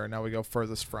 2-1 here, and now we go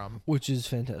furthest from, which is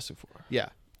Fantastic Four. Yeah.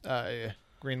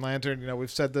 Green Lantern,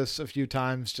 we've said this a few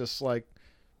times, just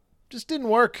didn't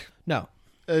work. No.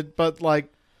 But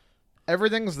like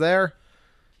everything's there.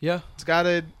 Yeah. It's got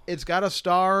a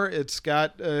star, it's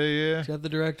got the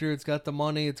director, it's got the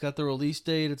money, it's got the release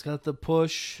date, it's got the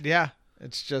push. Yeah.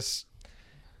 It's just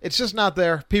not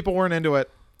there. People weren't into it.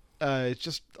 It's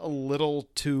just a little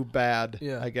too bad,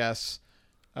 I guess.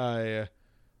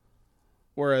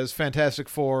 Whereas Fantastic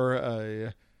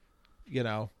Four,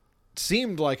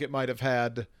 seemed like it might have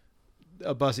had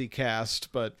a buzzy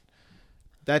cast, but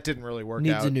that didn't really work out.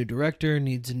 Needs a new director,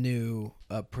 needs a new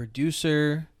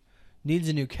producer, needs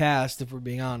a new cast, if we're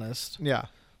being honest. Yeah.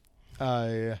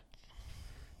 And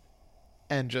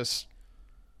just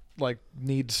like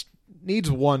needs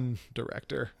one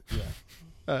director.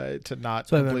 Yeah. To not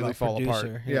completely fall producer,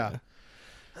 apart. Yeah.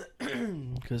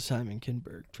 Because Simon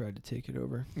Kinberg tried to take it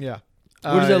over. Yeah.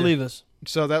 Where does that leave us?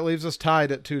 So that leaves us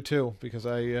tied at 2-2 because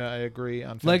I agree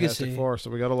on Fantastic Legacy. Four. So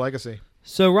we go to Legacy.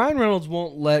 So Ryan Reynolds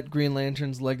won't let Green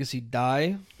Lantern's legacy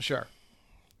die. Sure.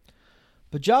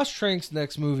 But Josh Trank's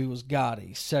next movie was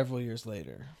Gotti several years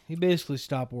later. He basically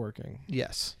stopped working.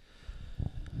 Yes.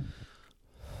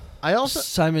 I also...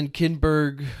 Simon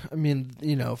Kinberg,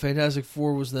 Fantastic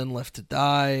Four was then left to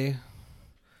die,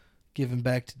 given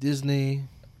back to Disney.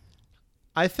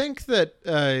 I think that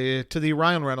to the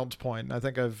Ryan Reynolds point, I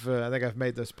think I've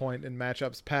made this point in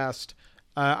matchups past.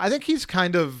 I think he's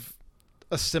kind of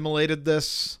assimilated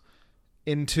this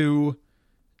into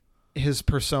his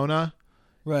persona,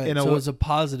 right? So it's a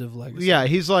positive legacy. Yeah,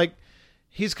 he's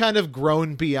kind of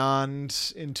grown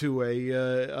beyond into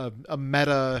a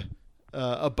meta,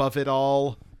 above it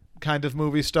all kind of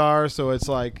movie star. So it's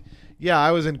like, yeah,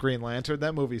 I was in Green Lantern.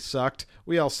 That movie sucked.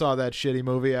 We all saw that shitty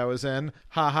movie I was in.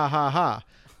 Ha ha ha ha.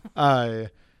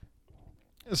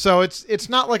 So it's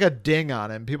not like a ding on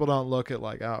him. People don't look at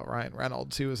like, oh, Ryan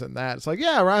Reynolds, he was in that. It's like,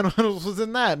 yeah, Ryan Reynolds was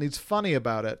in that, and he's funny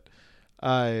about it.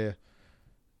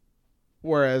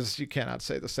 Whereas you cannot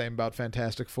say the same about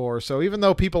Fantastic Four. So even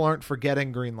though people aren't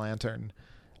forgetting Green Lantern,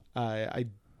 I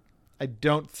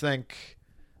don't think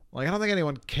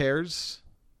anyone cares.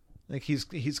 Like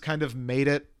he's kind of made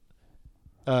it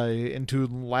into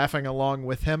laughing along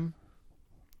with him.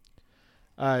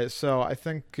 So I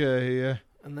think And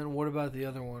then what about the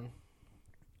other one?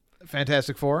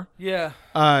 Fantastic Four. Yeah.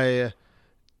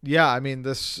 Yeah. I mean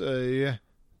this movie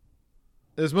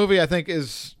I think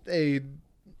is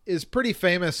pretty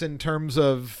famous in terms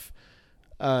of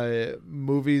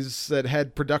movies that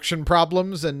had production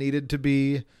problems and needed to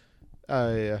be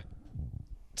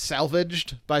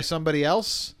salvaged by somebody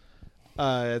else.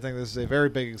 I think this is a very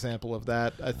big example of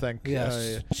that. I think.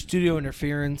 Yes. Studio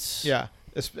interference. Yeah.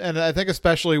 And I think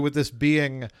especially with this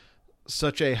being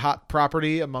such a hot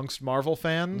property amongst Marvel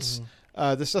fans,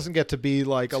 this doesn't get to be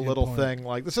like That's a a little good point. thing.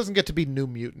 Like this doesn't get to be New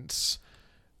Mutants,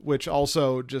 which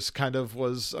also just kind of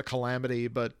was a calamity,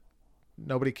 but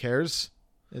nobody cares.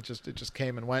 It just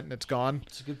came and went and it's gone.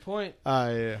 That's a good point.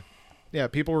 Yeah,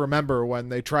 people remember when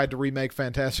they tried to remake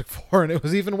Fantastic Four and it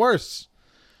was even worse.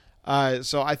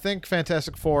 So I think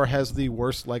Fantastic Four has the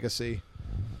worst legacy.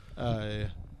 I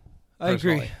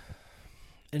personally. agree.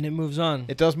 And it moves on.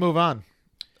 It does move on.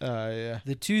 Yeah.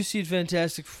 The 2-seed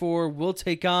Fantastic Four will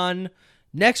take on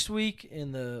next week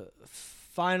in the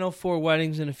final 4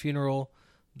 weddings and a funeral,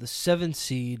 the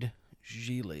 7-seed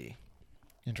Gigli.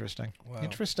 Interesting. Wow.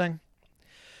 Interesting.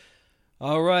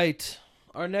 All right.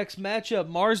 Our next matchup,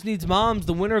 Mars Needs Moms,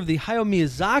 the winner of the Hayao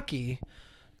Miyazaki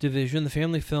division, the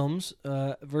family films,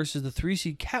 versus the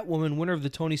 3-seed Catwoman, winner of the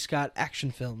Tony Scott action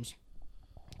films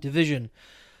division.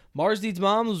 Mars Needs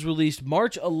Moms was released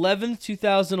March 11th,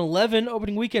 2011.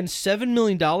 Opening weekend, $7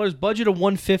 million. Budget of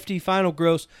 $150. Final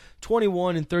gross,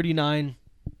 $21 and $39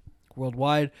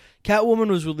 worldwide. Catwoman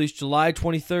was released July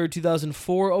 23rd,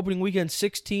 2004. Opening weekend,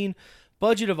 $16.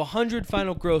 Budget of $100.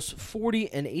 Final gross, $40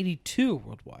 and $82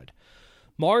 worldwide.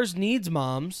 Mars Needs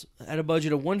Moms had a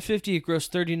budget of $150. It grossed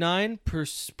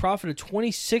 $39. Profit of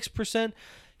 26%.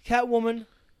 Catwoman,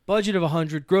 budget of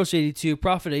 $100. Gross $82.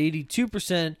 Profit of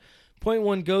 82%. Point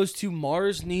 1 goes to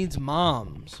Mars Needs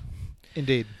Moms.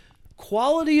 Indeed.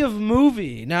 Quality of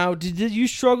movie. Now, did you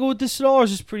struggle with this at all, or is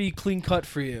this pretty clean cut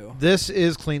for you? This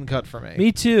is clean cut for me.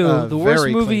 Me too. The worst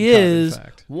very movie clean cut, in is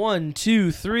fact. 1,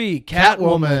 2, 3,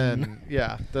 Catwoman.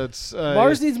 Yeah, that's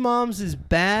Mars Needs Moms is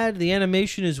bad. The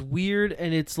animation is weird,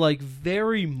 and it's like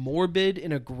very morbid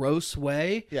in a gross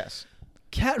way. yes.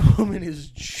 Catwoman is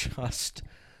just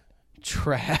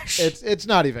trash. It's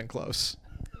not even close,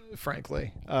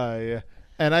 frankly. And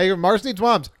Mars Needs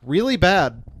Moms really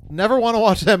bad. Never want to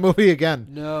watch that movie again.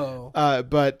 no.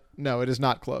 But no, it is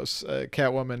not close.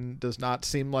 Catwoman does not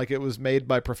seem like it was made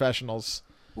by professionals.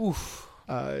 Oof.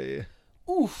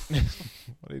 Oof.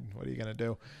 What are you gonna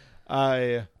do?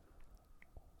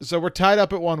 So we're tied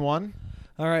up at 1-1.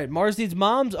 All right, Mars Needs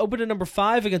Moms opened at number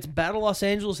 5 against Battle Los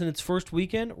Angeles in its first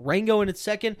weekend, Rango in its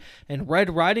second, and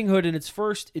Red Riding Hood in its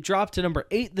first. It dropped to number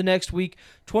 8 the next week,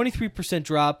 23%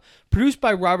 drop. Produced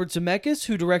by Robert Zemeckis,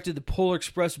 who directed The Polar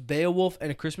Express, Beowulf,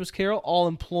 and A Christmas Carol, all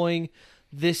employing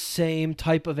this same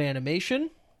type of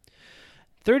animation.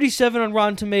 37 on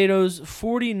Rotten Tomatoes,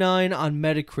 49 on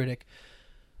Metacritic.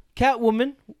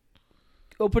 Catwoman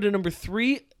opened at number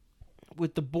 3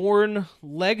 with the Born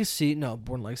Supremacy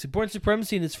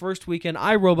in its first weekend,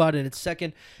 iRobot in its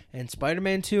second, and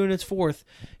Spider-Man 2 in its fourth.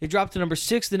 It dropped to number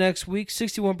 6 the next week,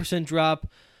 61% drop.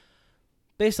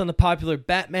 Based on the popular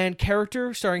Batman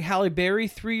character, starring Halle Berry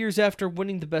 3 years after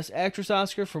winning the Best Actress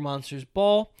Oscar for Monsters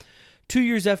Ball, 2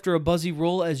 years after a buzzy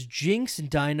role as Jinx in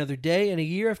Die Another Day, and a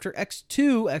year after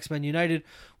X2, X-Men United,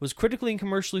 was critically and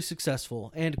commercially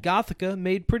successful, and Gothica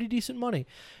made pretty decent money.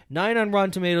 9 on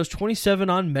Rotten Tomatoes, 27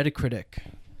 on Metacritic.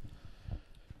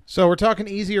 So we're talking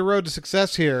easier road to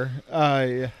success here.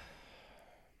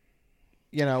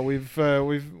 We've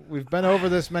been over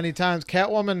this many times.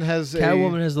 Catwoman has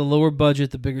the lower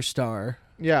budget, the bigger star,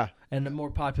 yeah, and the more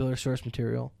popular source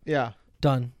material. yeah.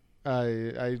 Done.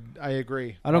 I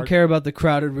agree. I don't care about the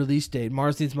crowded release date.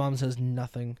 Mars Needs Moms has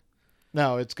nothing.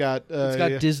 No, it's got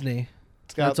Disney.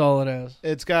 got- That's all it has.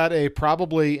 It's got a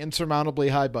probably insurmountably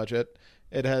high budget.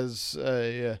 It has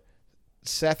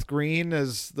Seth Green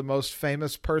as the most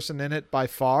famous person in it by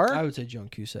far. I would say Joan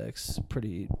Cusack's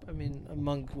pretty. I mean,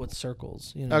 among what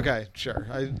circles, you know. Okay, sure.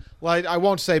 I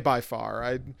won't say by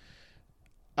far.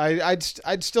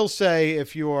 I'd still say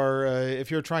if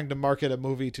you're trying to market a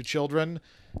movie to children,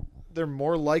 they're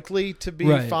more likely to be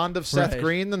fond of Seth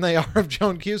Green than they are of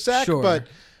Joan Cusack. Sure.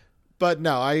 But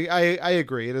no, I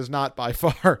agree. It is not by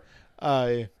far.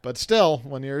 But still,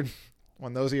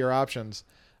 when those are your options,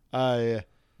 I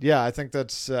think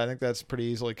that's pretty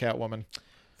easily Catwoman.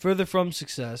 Further from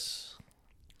success.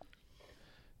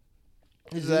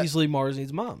 It's easily Mars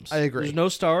Needs Moms. I agree. There's no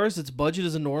stars. Its budget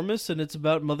is enormous, and it's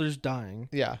about mothers dying.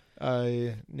 Yeah,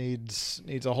 needs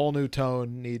a whole new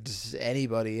tone. Needs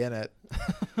anybody in it.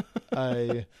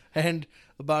 And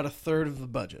about a third of the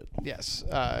budget. Yes.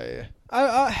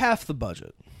 Half the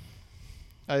budget.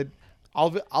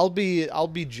 I'll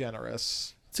be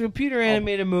generous. It's a computer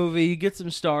animated movie. You get some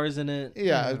stars in it.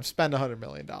 Yeah, spend $100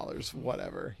 million.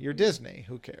 Whatever. You're Disney.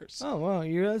 Who cares? Oh wow,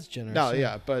 that's generous. No,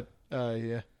 yeah, but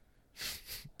yeah,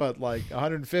 but like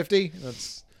 150.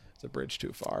 That's a bridge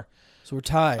too far. So we're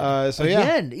tied. So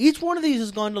again, each one of these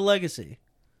has gone to Legacy.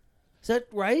 Is that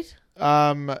right?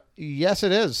 Yes,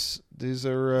 it is. These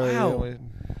are. Wow. I mean,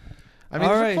 All these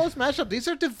right. are close matchup. These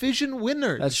are division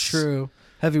winners. That's true.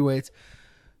 Heavyweights.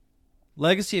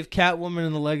 Legacy of Catwoman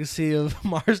and the legacy of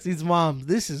Mars Needs Moms.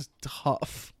 This is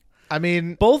tough. I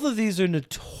mean, both of these are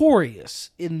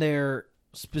notorious in their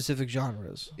specific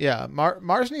genres. Yeah,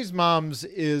 Mars Needs Moms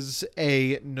is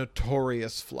a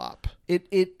notorious flop.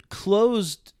 It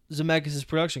closed Zemeckis'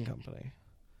 production company,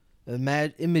 the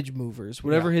Mad Image Movers,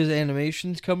 whatever his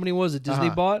animations company was that Disney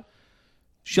bought.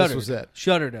 Shuttered. This was it.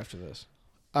 Shuttered after this.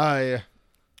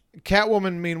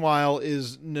 Catwoman, meanwhile,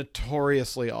 is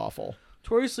notoriously awful.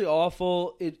 Notoriously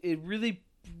awful. It really,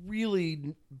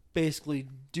 really basically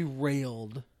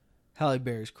derailed Halle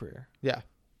Berry's career. Yeah.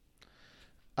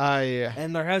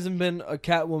 And there hasn't been a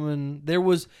Catwoman.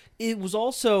 It was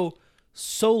also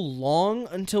so long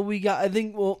until we got, I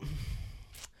think,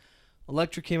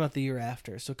 Elektra came out the year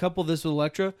after. So couple this with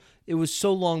Elektra, it was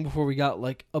so long before we got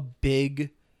like a big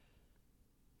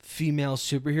female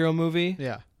superhero movie.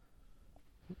 Yeah.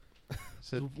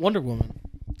 Wonder Woman.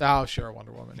 Oh, sure,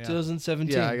 Wonder Woman. Yeah.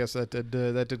 2017. Yeah, I guess that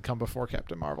did come before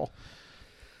Captain Marvel.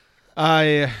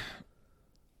 Yeah,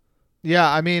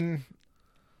 I mean,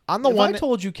 on the if one, I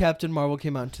told you Captain Marvel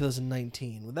came out in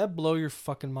 2019, would that blow your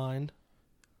fucking mind?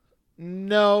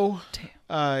 No.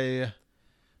 Damn.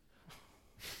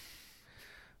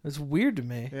 It's weird to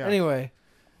me. Yeah. Anyway,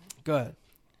 go ahead.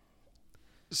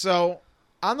 So,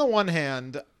 on the one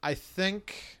hand, I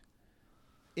think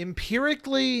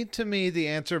empirically, to me, the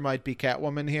answer might be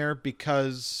Catwoman here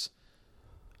because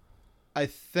I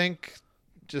think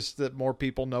just that more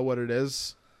people know what it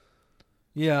is.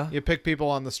 Yeah. You pick people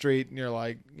on the street and you're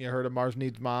like, you heard of Mars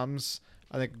Needs Moms?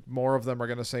 I think more of them are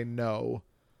going to say no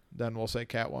than will say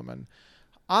Catwoman.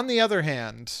 On the other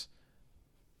hand,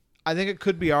 I think it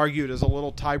could be argued as a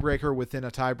little tiebreaker within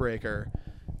a tiebreaker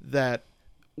that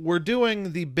we're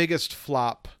doing the biggest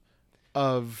flop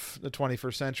of the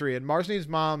 21st century, and Mars Needs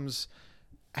Moms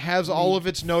has all of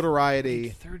its notoriety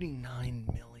 39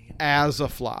 million as a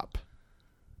flop.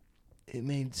 It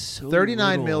made so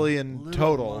 39 million little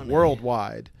total money.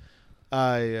 worldwide.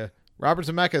 Robert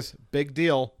Zemeckis, big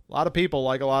deal. A lot of people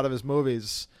like a lot of his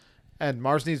movies, and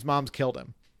Mars Needs Moms killed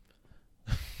him.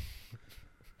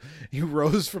 He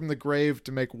rose from the grave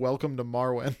to make Welcome to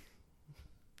Marwen.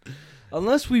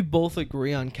 Unless we both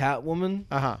agree on Catwoman,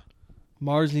 Uh-huh.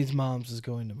 Mars Needs Moms is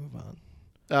going to move on.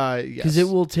 Yes. Because it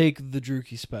will take the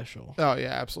Drookie special. Oh yeah,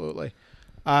 absolutely.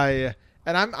 I'm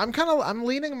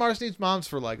leaning Mars Needs Moms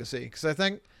for legacy because I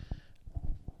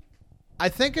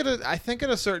think at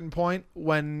a certain point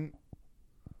when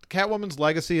Catwoman's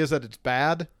legacy is that it's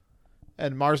bad,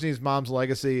 and Mars Needs Moms'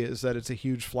 legacy is that it's a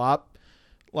huge flop.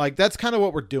 Like that's kind of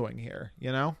what we're doing here,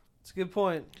 you know. It's a good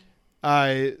point.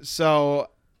 So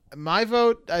my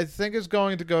vote I think is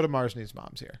going to go to Mars Needs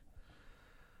Moms here.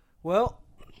 Well,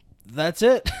 that's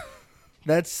it.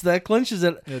 That clinches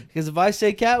it. Because if I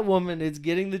say Catwoman, it's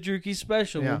getting the Drookie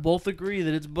special. Yeah. We'll both agree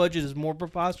that its budget is more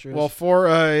preposterous. Well,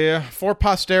 for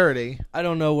posterity, I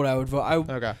don't know what I would vote.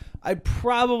 okay. I'd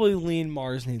probably lean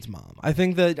Mars Needs Mom. I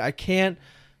think that I can't.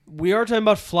 We are talking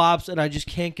about flops, and I just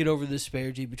can't get over the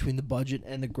disparity between the budget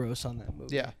and the gross on that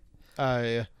movie. Yeah.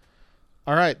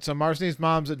 All right. So Mars Needs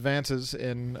Moms advances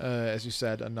in, as you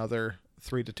said, another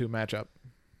 3-2 matchup.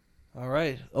 All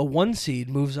right. A 1 seed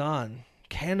moves on.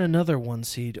 Can another 1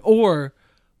 seed, or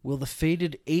will the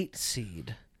fated 8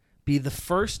 seed be the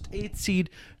first 8 seed,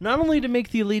 not only to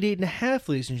make the Elite 8.5,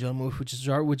 ladies and gentlemen, which it's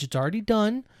already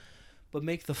done, but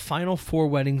make the final 4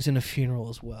 weddings and a funeral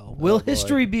as well? Will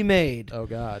history be made? Oh,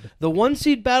 God. The 1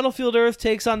 seed Battlefield Earth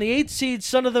takes on the 8 seed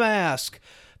Son of the Mask.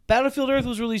 Battlefield Earth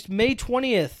was released May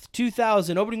 20th,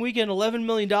 2000. Opening weekend, $11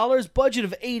 million. Budget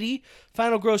of $80.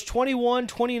 Final gross,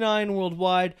 $21.29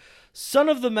 worldwide. Son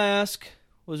of the Mask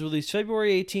was released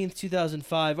February 18th,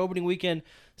 2005. Opening weekend,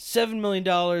 $7 million.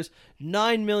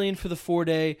 $9 million for the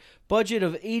 4-day. Budget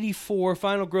of $84.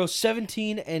 Final gross,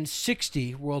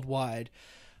 $17.60 worldwide.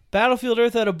 Battlefield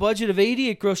Earth had a budget of $80.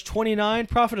 It grossed $29.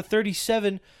 Profit of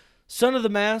 $37. Son of the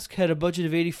Mask had a budget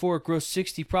of 84, it grossed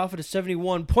 60, profit of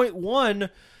 71.1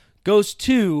 goes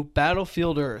to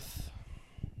Battlefield Earth.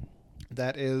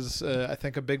 That is, I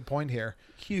think, a big point here.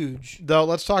 Huge. Though,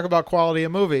 let's talk about quality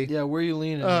of movie. Yeah, where are you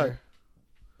leaning here?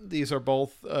 These are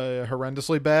both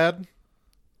horrendously bad.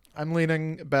 I'm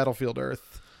leaning Battlefield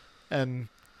Earth. And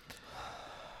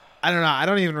I don't know. I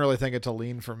don't even really think it's a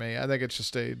lean for me. I think it's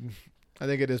just I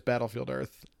think it is Battlefield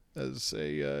Earth as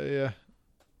a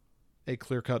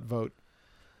clear-cut vote.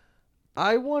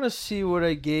 I want to see what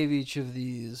I gave each of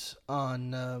these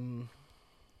on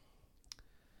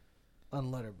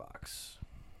Letterboxd.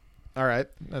 All right.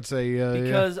 That's a...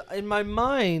 because in my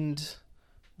mind,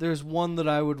 there's one that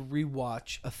I would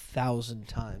rewatch 1,000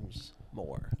 times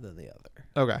more than the other.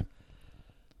 Okay.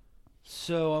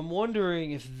 So I'm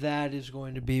wondering if that is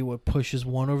going to be what pushes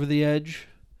one over the edge.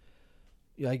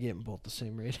 Yeah, I gave them both the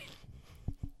same rating.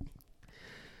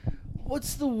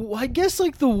 I guess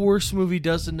like the worst movie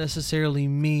doesn't necessarily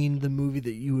mean the movie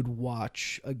that you would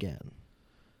watch again.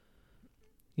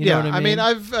 You know what I mean?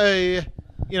 I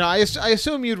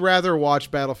assume you'd rather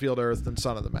watch Battlefield Earth than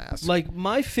Son of the Mask. Like,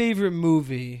 my favorite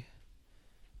movie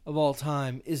of all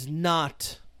time is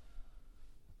not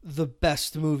the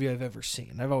best movie I've ever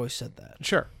seen. I've always said that.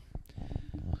 Sure.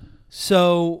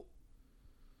 So,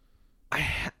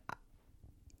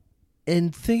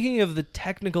 in thinking of the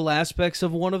technical aspects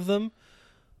of one of them,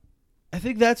 I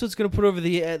think that's what's going to put over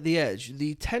the edge.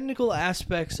 The technical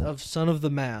aspects of Son of the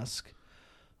Mask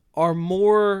are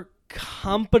more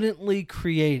competently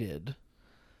created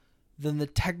than the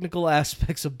technical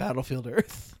aspects of Battlefield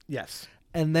Earth. Yes.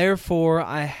 And therefore,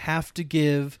 I have to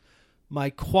give my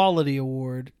quality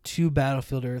award to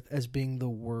Battlefield Earth as being the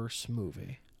worst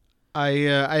movie. I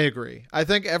agree. I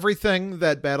think everything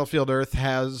that Battlefield Earth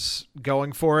has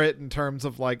going for it in terms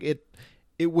of like it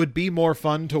would be more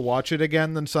fun to watch it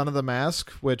again than Son of the Mask,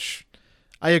 which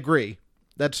I agree.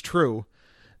 That's true.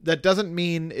 That doesn't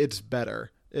mean it's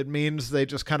better. It means they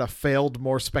just kind of failed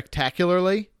more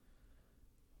spectacularly.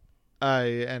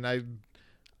 I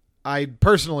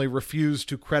personally refuse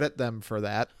to credit them for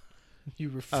that. You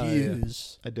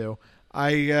refuse. I do.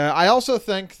 I also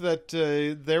think that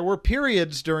there were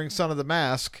periods during Son of the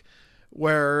Mask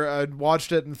where I'd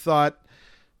watched it and thought,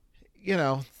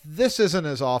 this isn't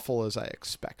as awful as I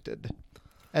expected.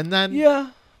 And then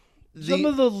some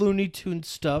of the Looney Tunes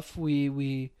stuff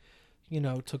we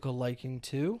took a liking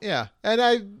to. Yeah. And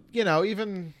I,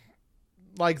 even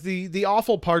like the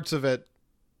awful parts of it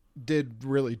did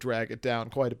really drag it down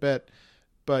quite a bit.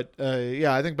 But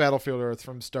I think Battlefield Earth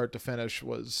from start to finish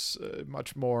was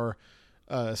much more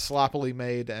sloppily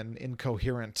made and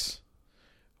incoherent,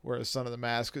 whereas Son of the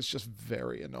Mask is just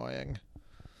very annoying.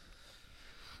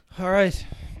 All right.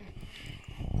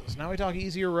 So now we talk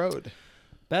Easier Road.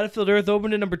 Battlefield Earth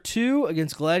opened at number 2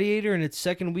 against Gladiator in its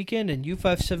second weekend and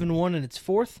U-571 in its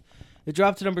fourth. It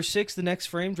dropped to number 6 the next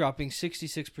frame, dropping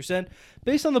 66%.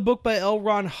 Based on the book by L.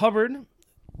 Ron Hubbard,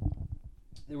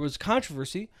 there was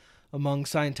controversy among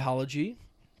Scientology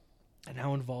and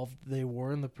how involved they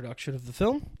were in the production of the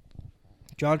film.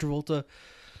 John Travolta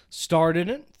starred in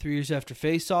it 3 years after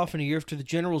Face Off, and a year after The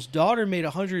General's Daughter made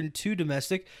 102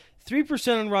 domestic,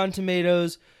 3% on Rotten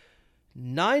Tomatoes,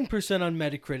 9% on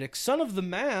Metacritic. Son of the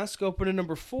Mask opened at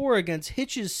number 4 against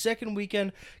Hitch's second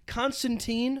weekend,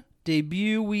 Constantine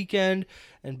debut weekend,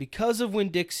 and Because of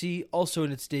Winn-Dixie also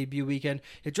in its debut weekend.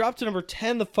 It dropped to number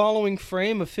 10 the following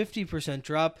frame, a 50%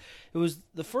 drop.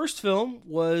 The first film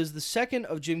was the second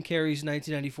of Jim Carrey's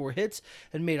 1994 hits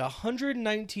and made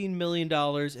 $119 million and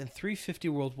 $350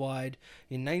 worldwide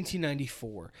in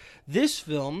 1994. This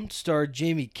film starred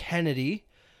Jamie Kennedy.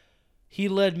 He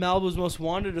led Malibu's Most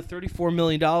Wanted to $34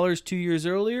 million 2 years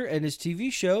earlier, and his TV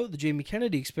show, The Jamie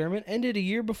Kennedy Experiment, ended a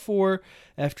year before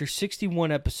after 61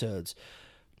 episodes.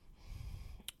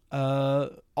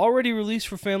 Already released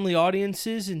for family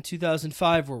audiences in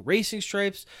 2005 were Racing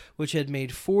Stripes, which had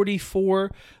made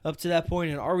 44 up to that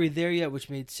point, and Are We There Yet, which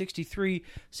made 63,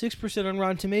 6% on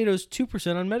Rotten Tomatoes,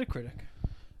 2% on Metacritic.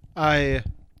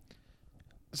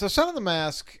 So Son of the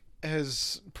Mask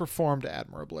has performed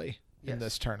admirably in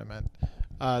this tournament.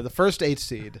 The first 8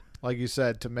 seed, like you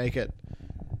said, to make it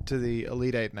to the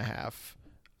Elite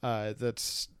 8.5.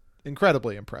 That's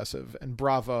incredibly impressive, and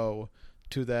bravo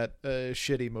to that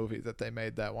shitty movie that they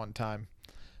made that one time.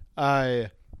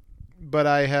 But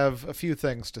I have a few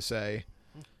things to say.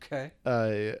 Okay.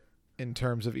 In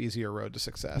terms of Easier Road to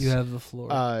Success. You have the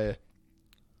floor.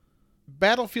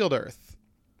 Battlefield Earth,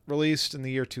 released in the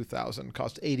year 2000,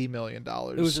 cost $80 million.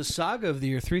 It was a saga of the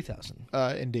year 3000.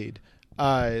 Indeed.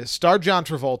 Starred John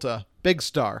Travolta, big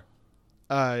star.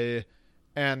 And,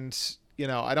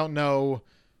 I don't know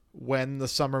when the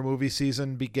summer movie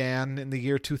season began in the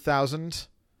year 2000.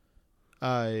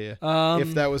 If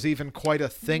that was even quite a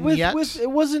thing yet.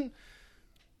 It wasn't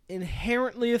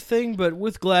inherently a thing, but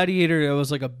with Gladiator, it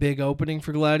was like a big opening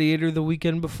for Gladiator the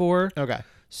weekend before. Okay.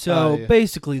 So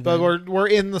basically, but we're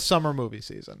in the summer movie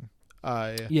season.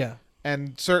 Yeah,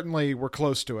 and certainly we're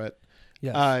close to it.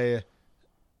 yes.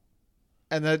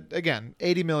 And that again,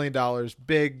 $80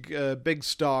 million, big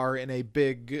star in a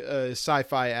big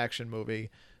sci-fi action movie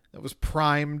that was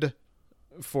primed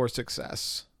for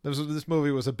success. This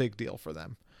movie was a big deal for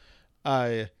them.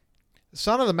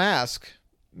 Son of the Mask,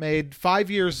 made 5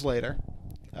 years later,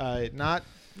 not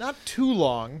too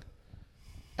long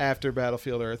after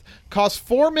Battlefield Earth, cost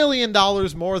 $4 million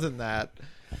more than that,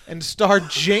 and starred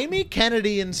Jamie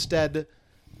Kennedy instead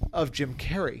of Jim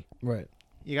Carrey. Right.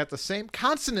 You got the same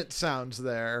consonant sounds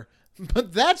there,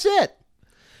 but that's it.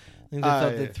 I think they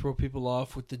thought they'd throw people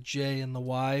off with the J and the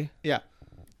Y. Yeah.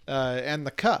 And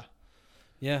the K.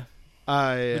 Yeah.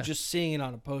 But just seeing it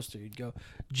on a poster, you'd go,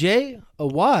 J, a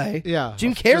Y? Yeah.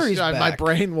 Jim Carrey's back. My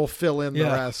brain will fill in the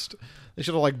rest. They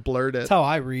should have blurred it. That's how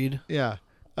I read. Yeah.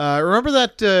 Remember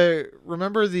that?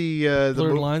 Remember the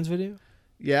Blurred Lines video?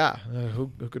 Yeah. Who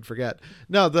could forget?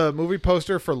 No, the movie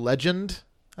poster for Legend,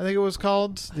 I think it was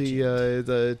called.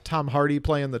 The Tom Hardy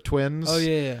playing the twins. Oh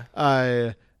yeah.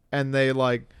 And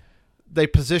they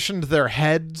positioned their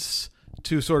heads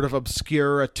to sort of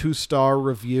obscure a 2-star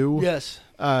review. Yes.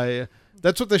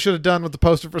 That's what they should have done with the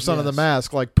poster for Son of the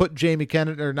Mask. Put Jamie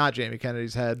Kennedy, or not Jamie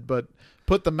Kennedy's head, but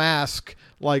put the mask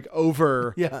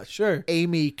over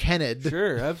Amy Kennedy.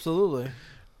 Sure, absolutely.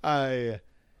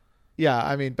 Yeah,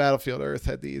 I mean, Battlefield Earth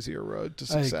had the easier road to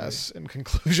success. In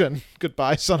conclusion,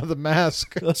 goodbye, Son of the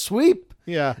Mask. A sweep.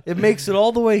 Yeah. It makes it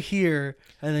all the way here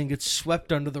and then gets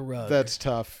swept under the rug. That's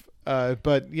tough.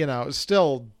 But,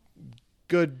 still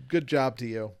good job to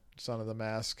you, Son of the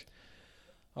Mask.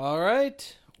 All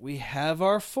right. We have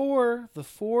the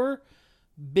 4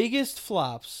 biggest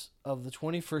flops of the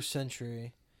 21st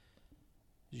century.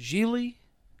 Gigli,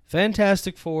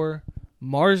 Fantastic Four,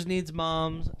 Mars Needs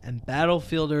Moms, and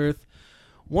Battlefield Earth.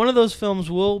 One of those films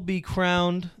will be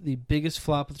crowned the biggest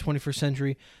flop of the 21st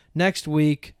century next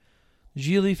week.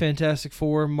 Gigli, Fantastic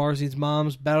Four, Mars Needs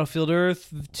Moms, Battlefield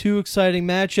Earth, 2 exciting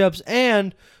matchups,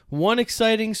 and 1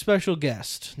 exciting special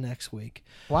guest next week.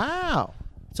 Wow.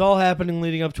 It's all happening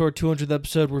leading up to our 200th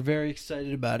episode. We're very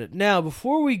excited about it. Now,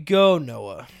 before we go,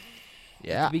 Noah.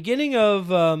 Yeah. At the beginning of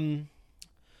the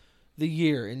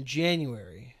year, in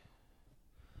January,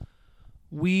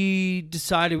 we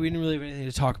decided we didn't really have anything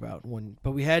to talk about,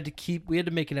 but we had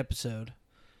to make an episode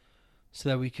so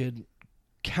that we could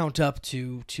count up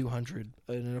to 200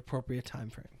 in an appropriate time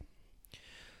frame.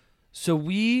 So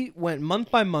we went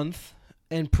month by month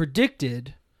and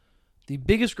predicted the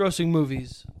biggest grossing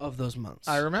movies of those months.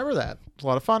 I remember that. It's a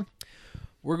lot of fun.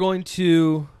 We're going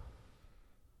to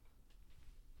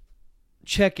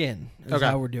check in as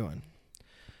how we're doing.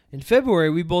 In February,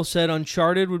 we both said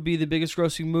Uncharted would be the biggest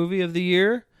grossing movie of the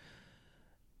year.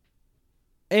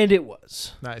 And it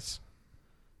was. Nice.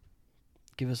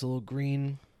 Give us a little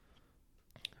green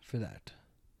for that.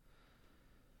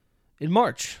 In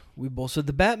March, we both said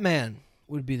The Batman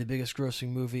would be the biggest grossing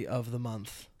movie of the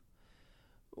month.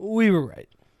 We were right.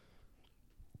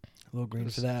 A little green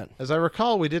for that. As I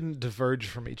recall, we didn't diverge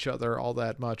from each other all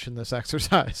that much in this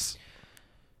exercise.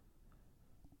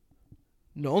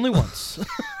 No, only once.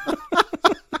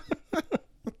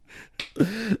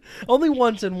 Only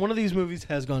once, and one of these movies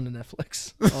has gone to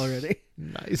Netflix already.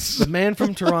 Nice. The Man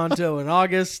from Toronto in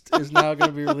August is now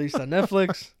going to be released on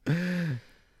Netflix.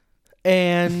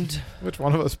 And which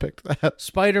one of us picked that?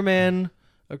 Spider-Man,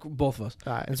 both of us.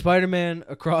 Right. And Spider-Man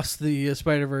Across the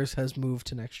Spider-Verse has moved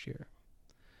to next year.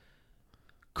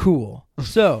 Cool.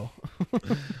 So,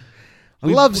 I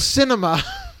love cinema.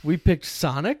 We picked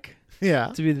Sonic.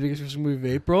 Yeah. To be the biggest movie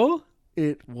of April.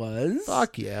 It was.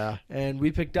 Fuck yeah. And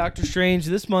we picked Doctor Strange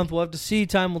this month. We'll have to see.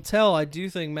 Time will tell. I do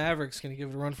think Maverick's going to give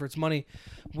it a run for its money.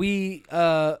 We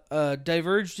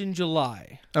diverged in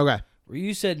July. Okay. Where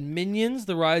you said Minions,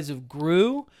 The Rise of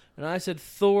Gru, and I said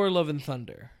Thor, Love and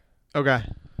Thunder. Okay.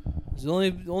 It's the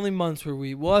only months where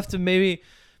we'll have to maybe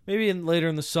later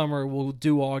in the summer we'll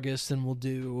do August and we'll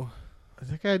do. I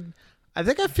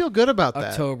think I feel good about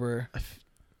that. October.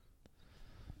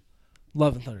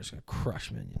 Love and Thunder's gonna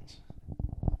crush Minions.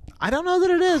 I don't know that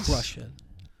it is. Crush it.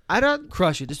 I don't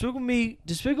crush it. Despicable Me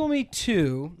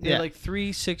 2 made like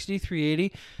 360,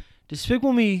 380.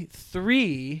 Despicable Me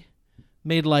 3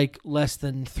 made like less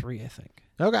than 3, I think.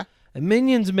 Okay. And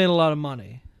Minions made a lot of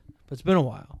money, but it's been a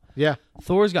while. Yeah.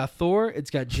 Thor's got Thor. It's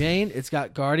got Jane. It's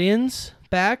got Guardians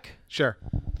back. Sure.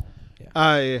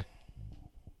 Yeah.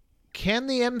 can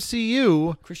the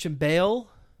MCU Christian Bale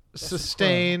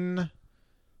sustain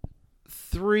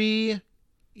 3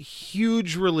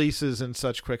 huge releases in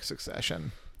such quick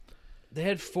succession? They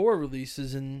had 4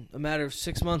 releases in a matter of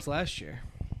 6 months last year.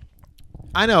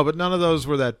 I know, but none of those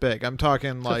were that big. I'm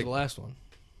talking Except like for the last one.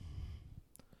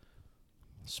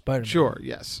 Spider-Man. Sure,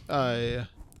 yes.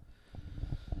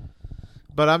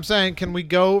 But I'm saying, can we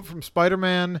go from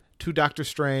Spider-Man to Doctor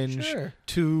Strange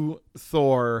to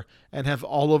Thor and have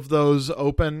all of those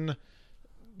open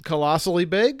colossally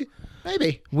big?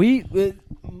 Maybe.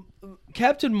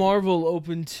 Captain Marvel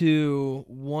opened to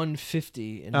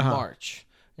 150 in March,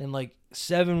 and like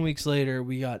 7 weeks later,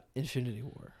 we got Infinity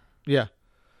War. Yeah.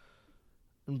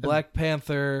 And Black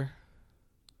Panther.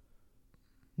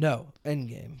 No,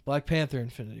 Endgame. Black Panther,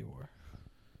 Infinity War.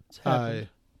 It's happened.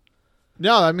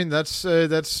 No, I mean that's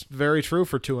very true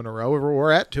for 2 in a row.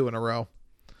 We're at 2 in a row.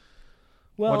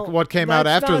 Well, what came out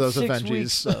after those 6 Avengers?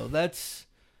 Weeks, though. That's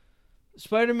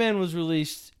Spider-Man was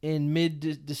released in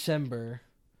mid-December.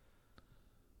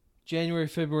 January,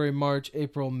 February, March,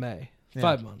 April, May.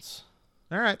 5 months.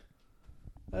 All right.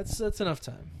 That's enough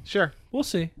time. Sure. We'll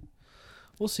see.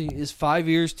 Is 5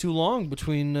 years too long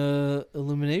between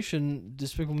Illumination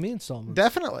Despicable Me installments?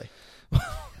 Definitely.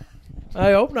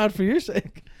 I hope not, for your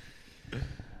sake.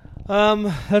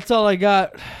 That's all I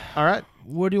got. All right.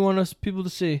 What do you want people to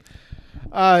see?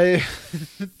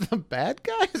 The bad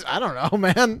guys? I don't know,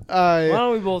 man. Why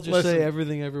don't we both just say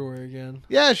Everything Everywhere again?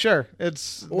 Yeah, sure.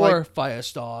 It's or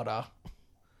Firestarter.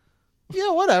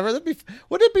 Yeah, whatever.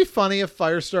 Would it be funny if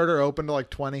Firestarter opened to like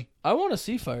 20? I want to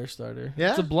see Firestarter.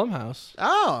 Yeah? It's a Blumhouse.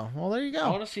 Oh, well, there you go. I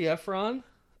want to see Efron.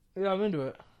 Yeah, I'm into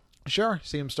it. Sure.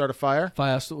 See him start a fire.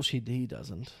 Firestarter. He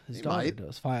doesn't. His daughter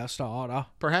does. Firestarter.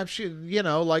 Perhaps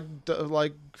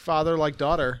like father, like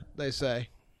daughter, they say.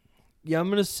 Yeah, I'm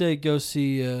gonna say go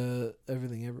see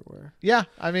Everything Everywhere. Yeah,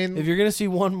 I mean, if you're gonna see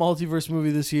one multiverse movie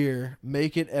this year,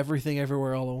 make it Everything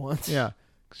Everywhere all at once. Yeah,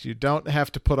 because you don't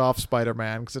have to put off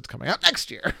Spider-Man because it's coming out next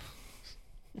year.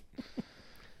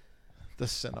 The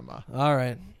cinema. All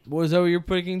right. Was that what you're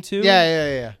putting to?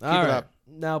 Yeah. Keep it up.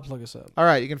 Now plug us up. All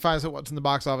right. You can find us at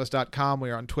what'sintheboxoffice.com.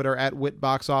 We are on Twitter at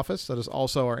WitBoxOffice. That is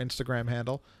also our Instagram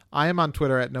handle. I am on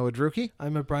Twitter at Noah Druki.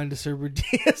 I'm at Brian DeSerber,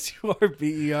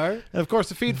 DSURBER. And of course,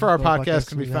 the feed for our podcast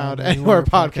can be found anywhere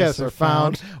podcasts are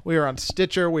found. We are on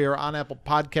Stitcher. We are on Apple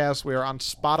Podcasts. We are on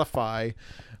Spotify.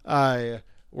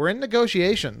 We're in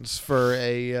negotiations for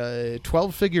a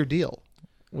 12-figure deal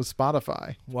with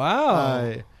Spotify.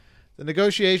 Wow. The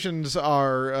negotiations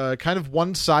are kind of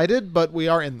one-sided, but we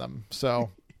are in them.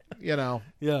 So,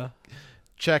 Yeah.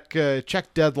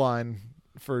 Check Deadline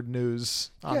for news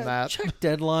on that. Check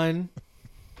Deadline.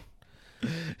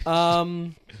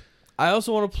 I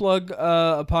also want to plug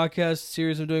a podcast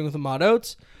series I'm doing with Ahmad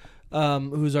Oates,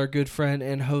 who's our good friend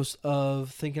and host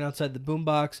of Thinking Outside the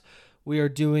Boombox. We are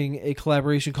doing a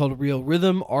collaboration called Real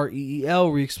Rhythm,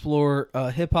 REEL. We explore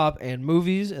hip-hop and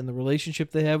movies and the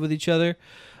relationship they have with each other.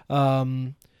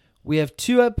 We have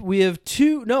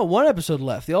one episode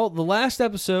left. The last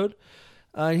episode,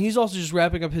 and he's also just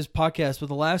wrapping up his podcast, but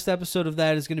the last episode of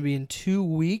that is going to be in 2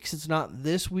 weeks. It's not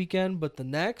this weekend, but the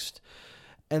next.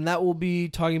 And that will be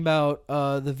talking about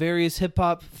the various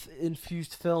hip-hop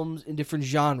infused films in different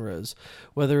genres,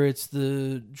 whether it's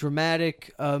the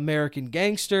dramatic American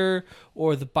Gangster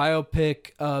or the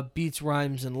biopic Beats,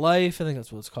 Rhymes, and Life. I think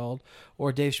that's what it's called.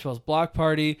 Or Dave Chappelle's Block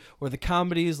Party, or the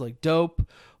comedies like Dope,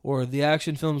 or the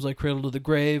action films like Cradle to the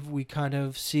Grave. We kind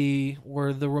of see,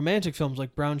 or the romantic films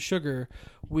like Brown Sugar.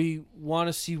 We want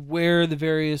to see where the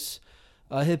various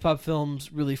hip-hop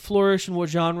films really flourish and what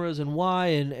genres and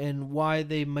why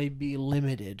they might be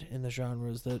limited in the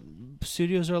genres that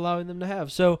studios are allowing them to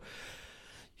have. So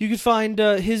you can find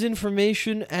his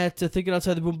information at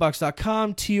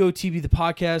thinkingoutsidetheboombox.com, TOTB the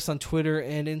podcast on Twitter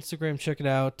and Instagram. Check it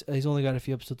out. He's only got a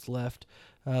few episodes left,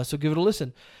 so give it a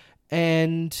listen.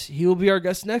 And he will be our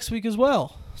guest next week as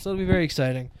well, so it'll be very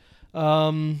exciting.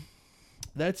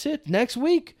 That's it. Next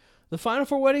week, the Final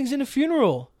Four Weddings and a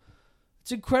Funeral.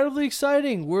 It's incredibly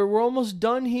exciting. We're almost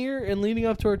done here and leading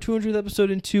up to our 200th episode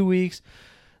in 2 weeks.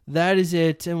 That is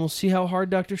it, and we'll see how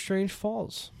hard Doctor Strange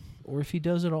falls, or if he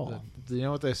does at all. You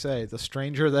know what they say? The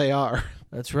stranger they are,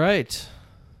 That's right.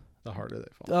 the harder they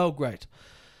fall. Oh, great.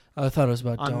 I thought it was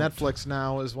about on Netflix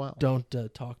now as well. Don't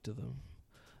talk to them.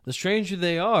 The stranger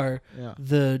they are,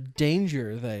 the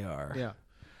danger they are. Yeah,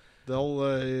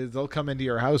 they'll come into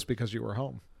your house because you were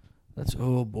home.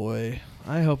 Oh boy,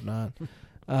 I hope not.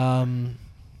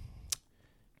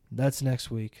 That's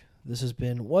next week. This has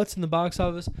been What's in the Box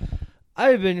Office.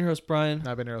 I've been your host, Brian.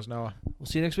 I've been your host, Noah. We'll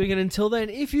see you next week, and until then,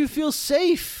 if you feel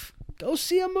safe, go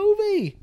see a movie.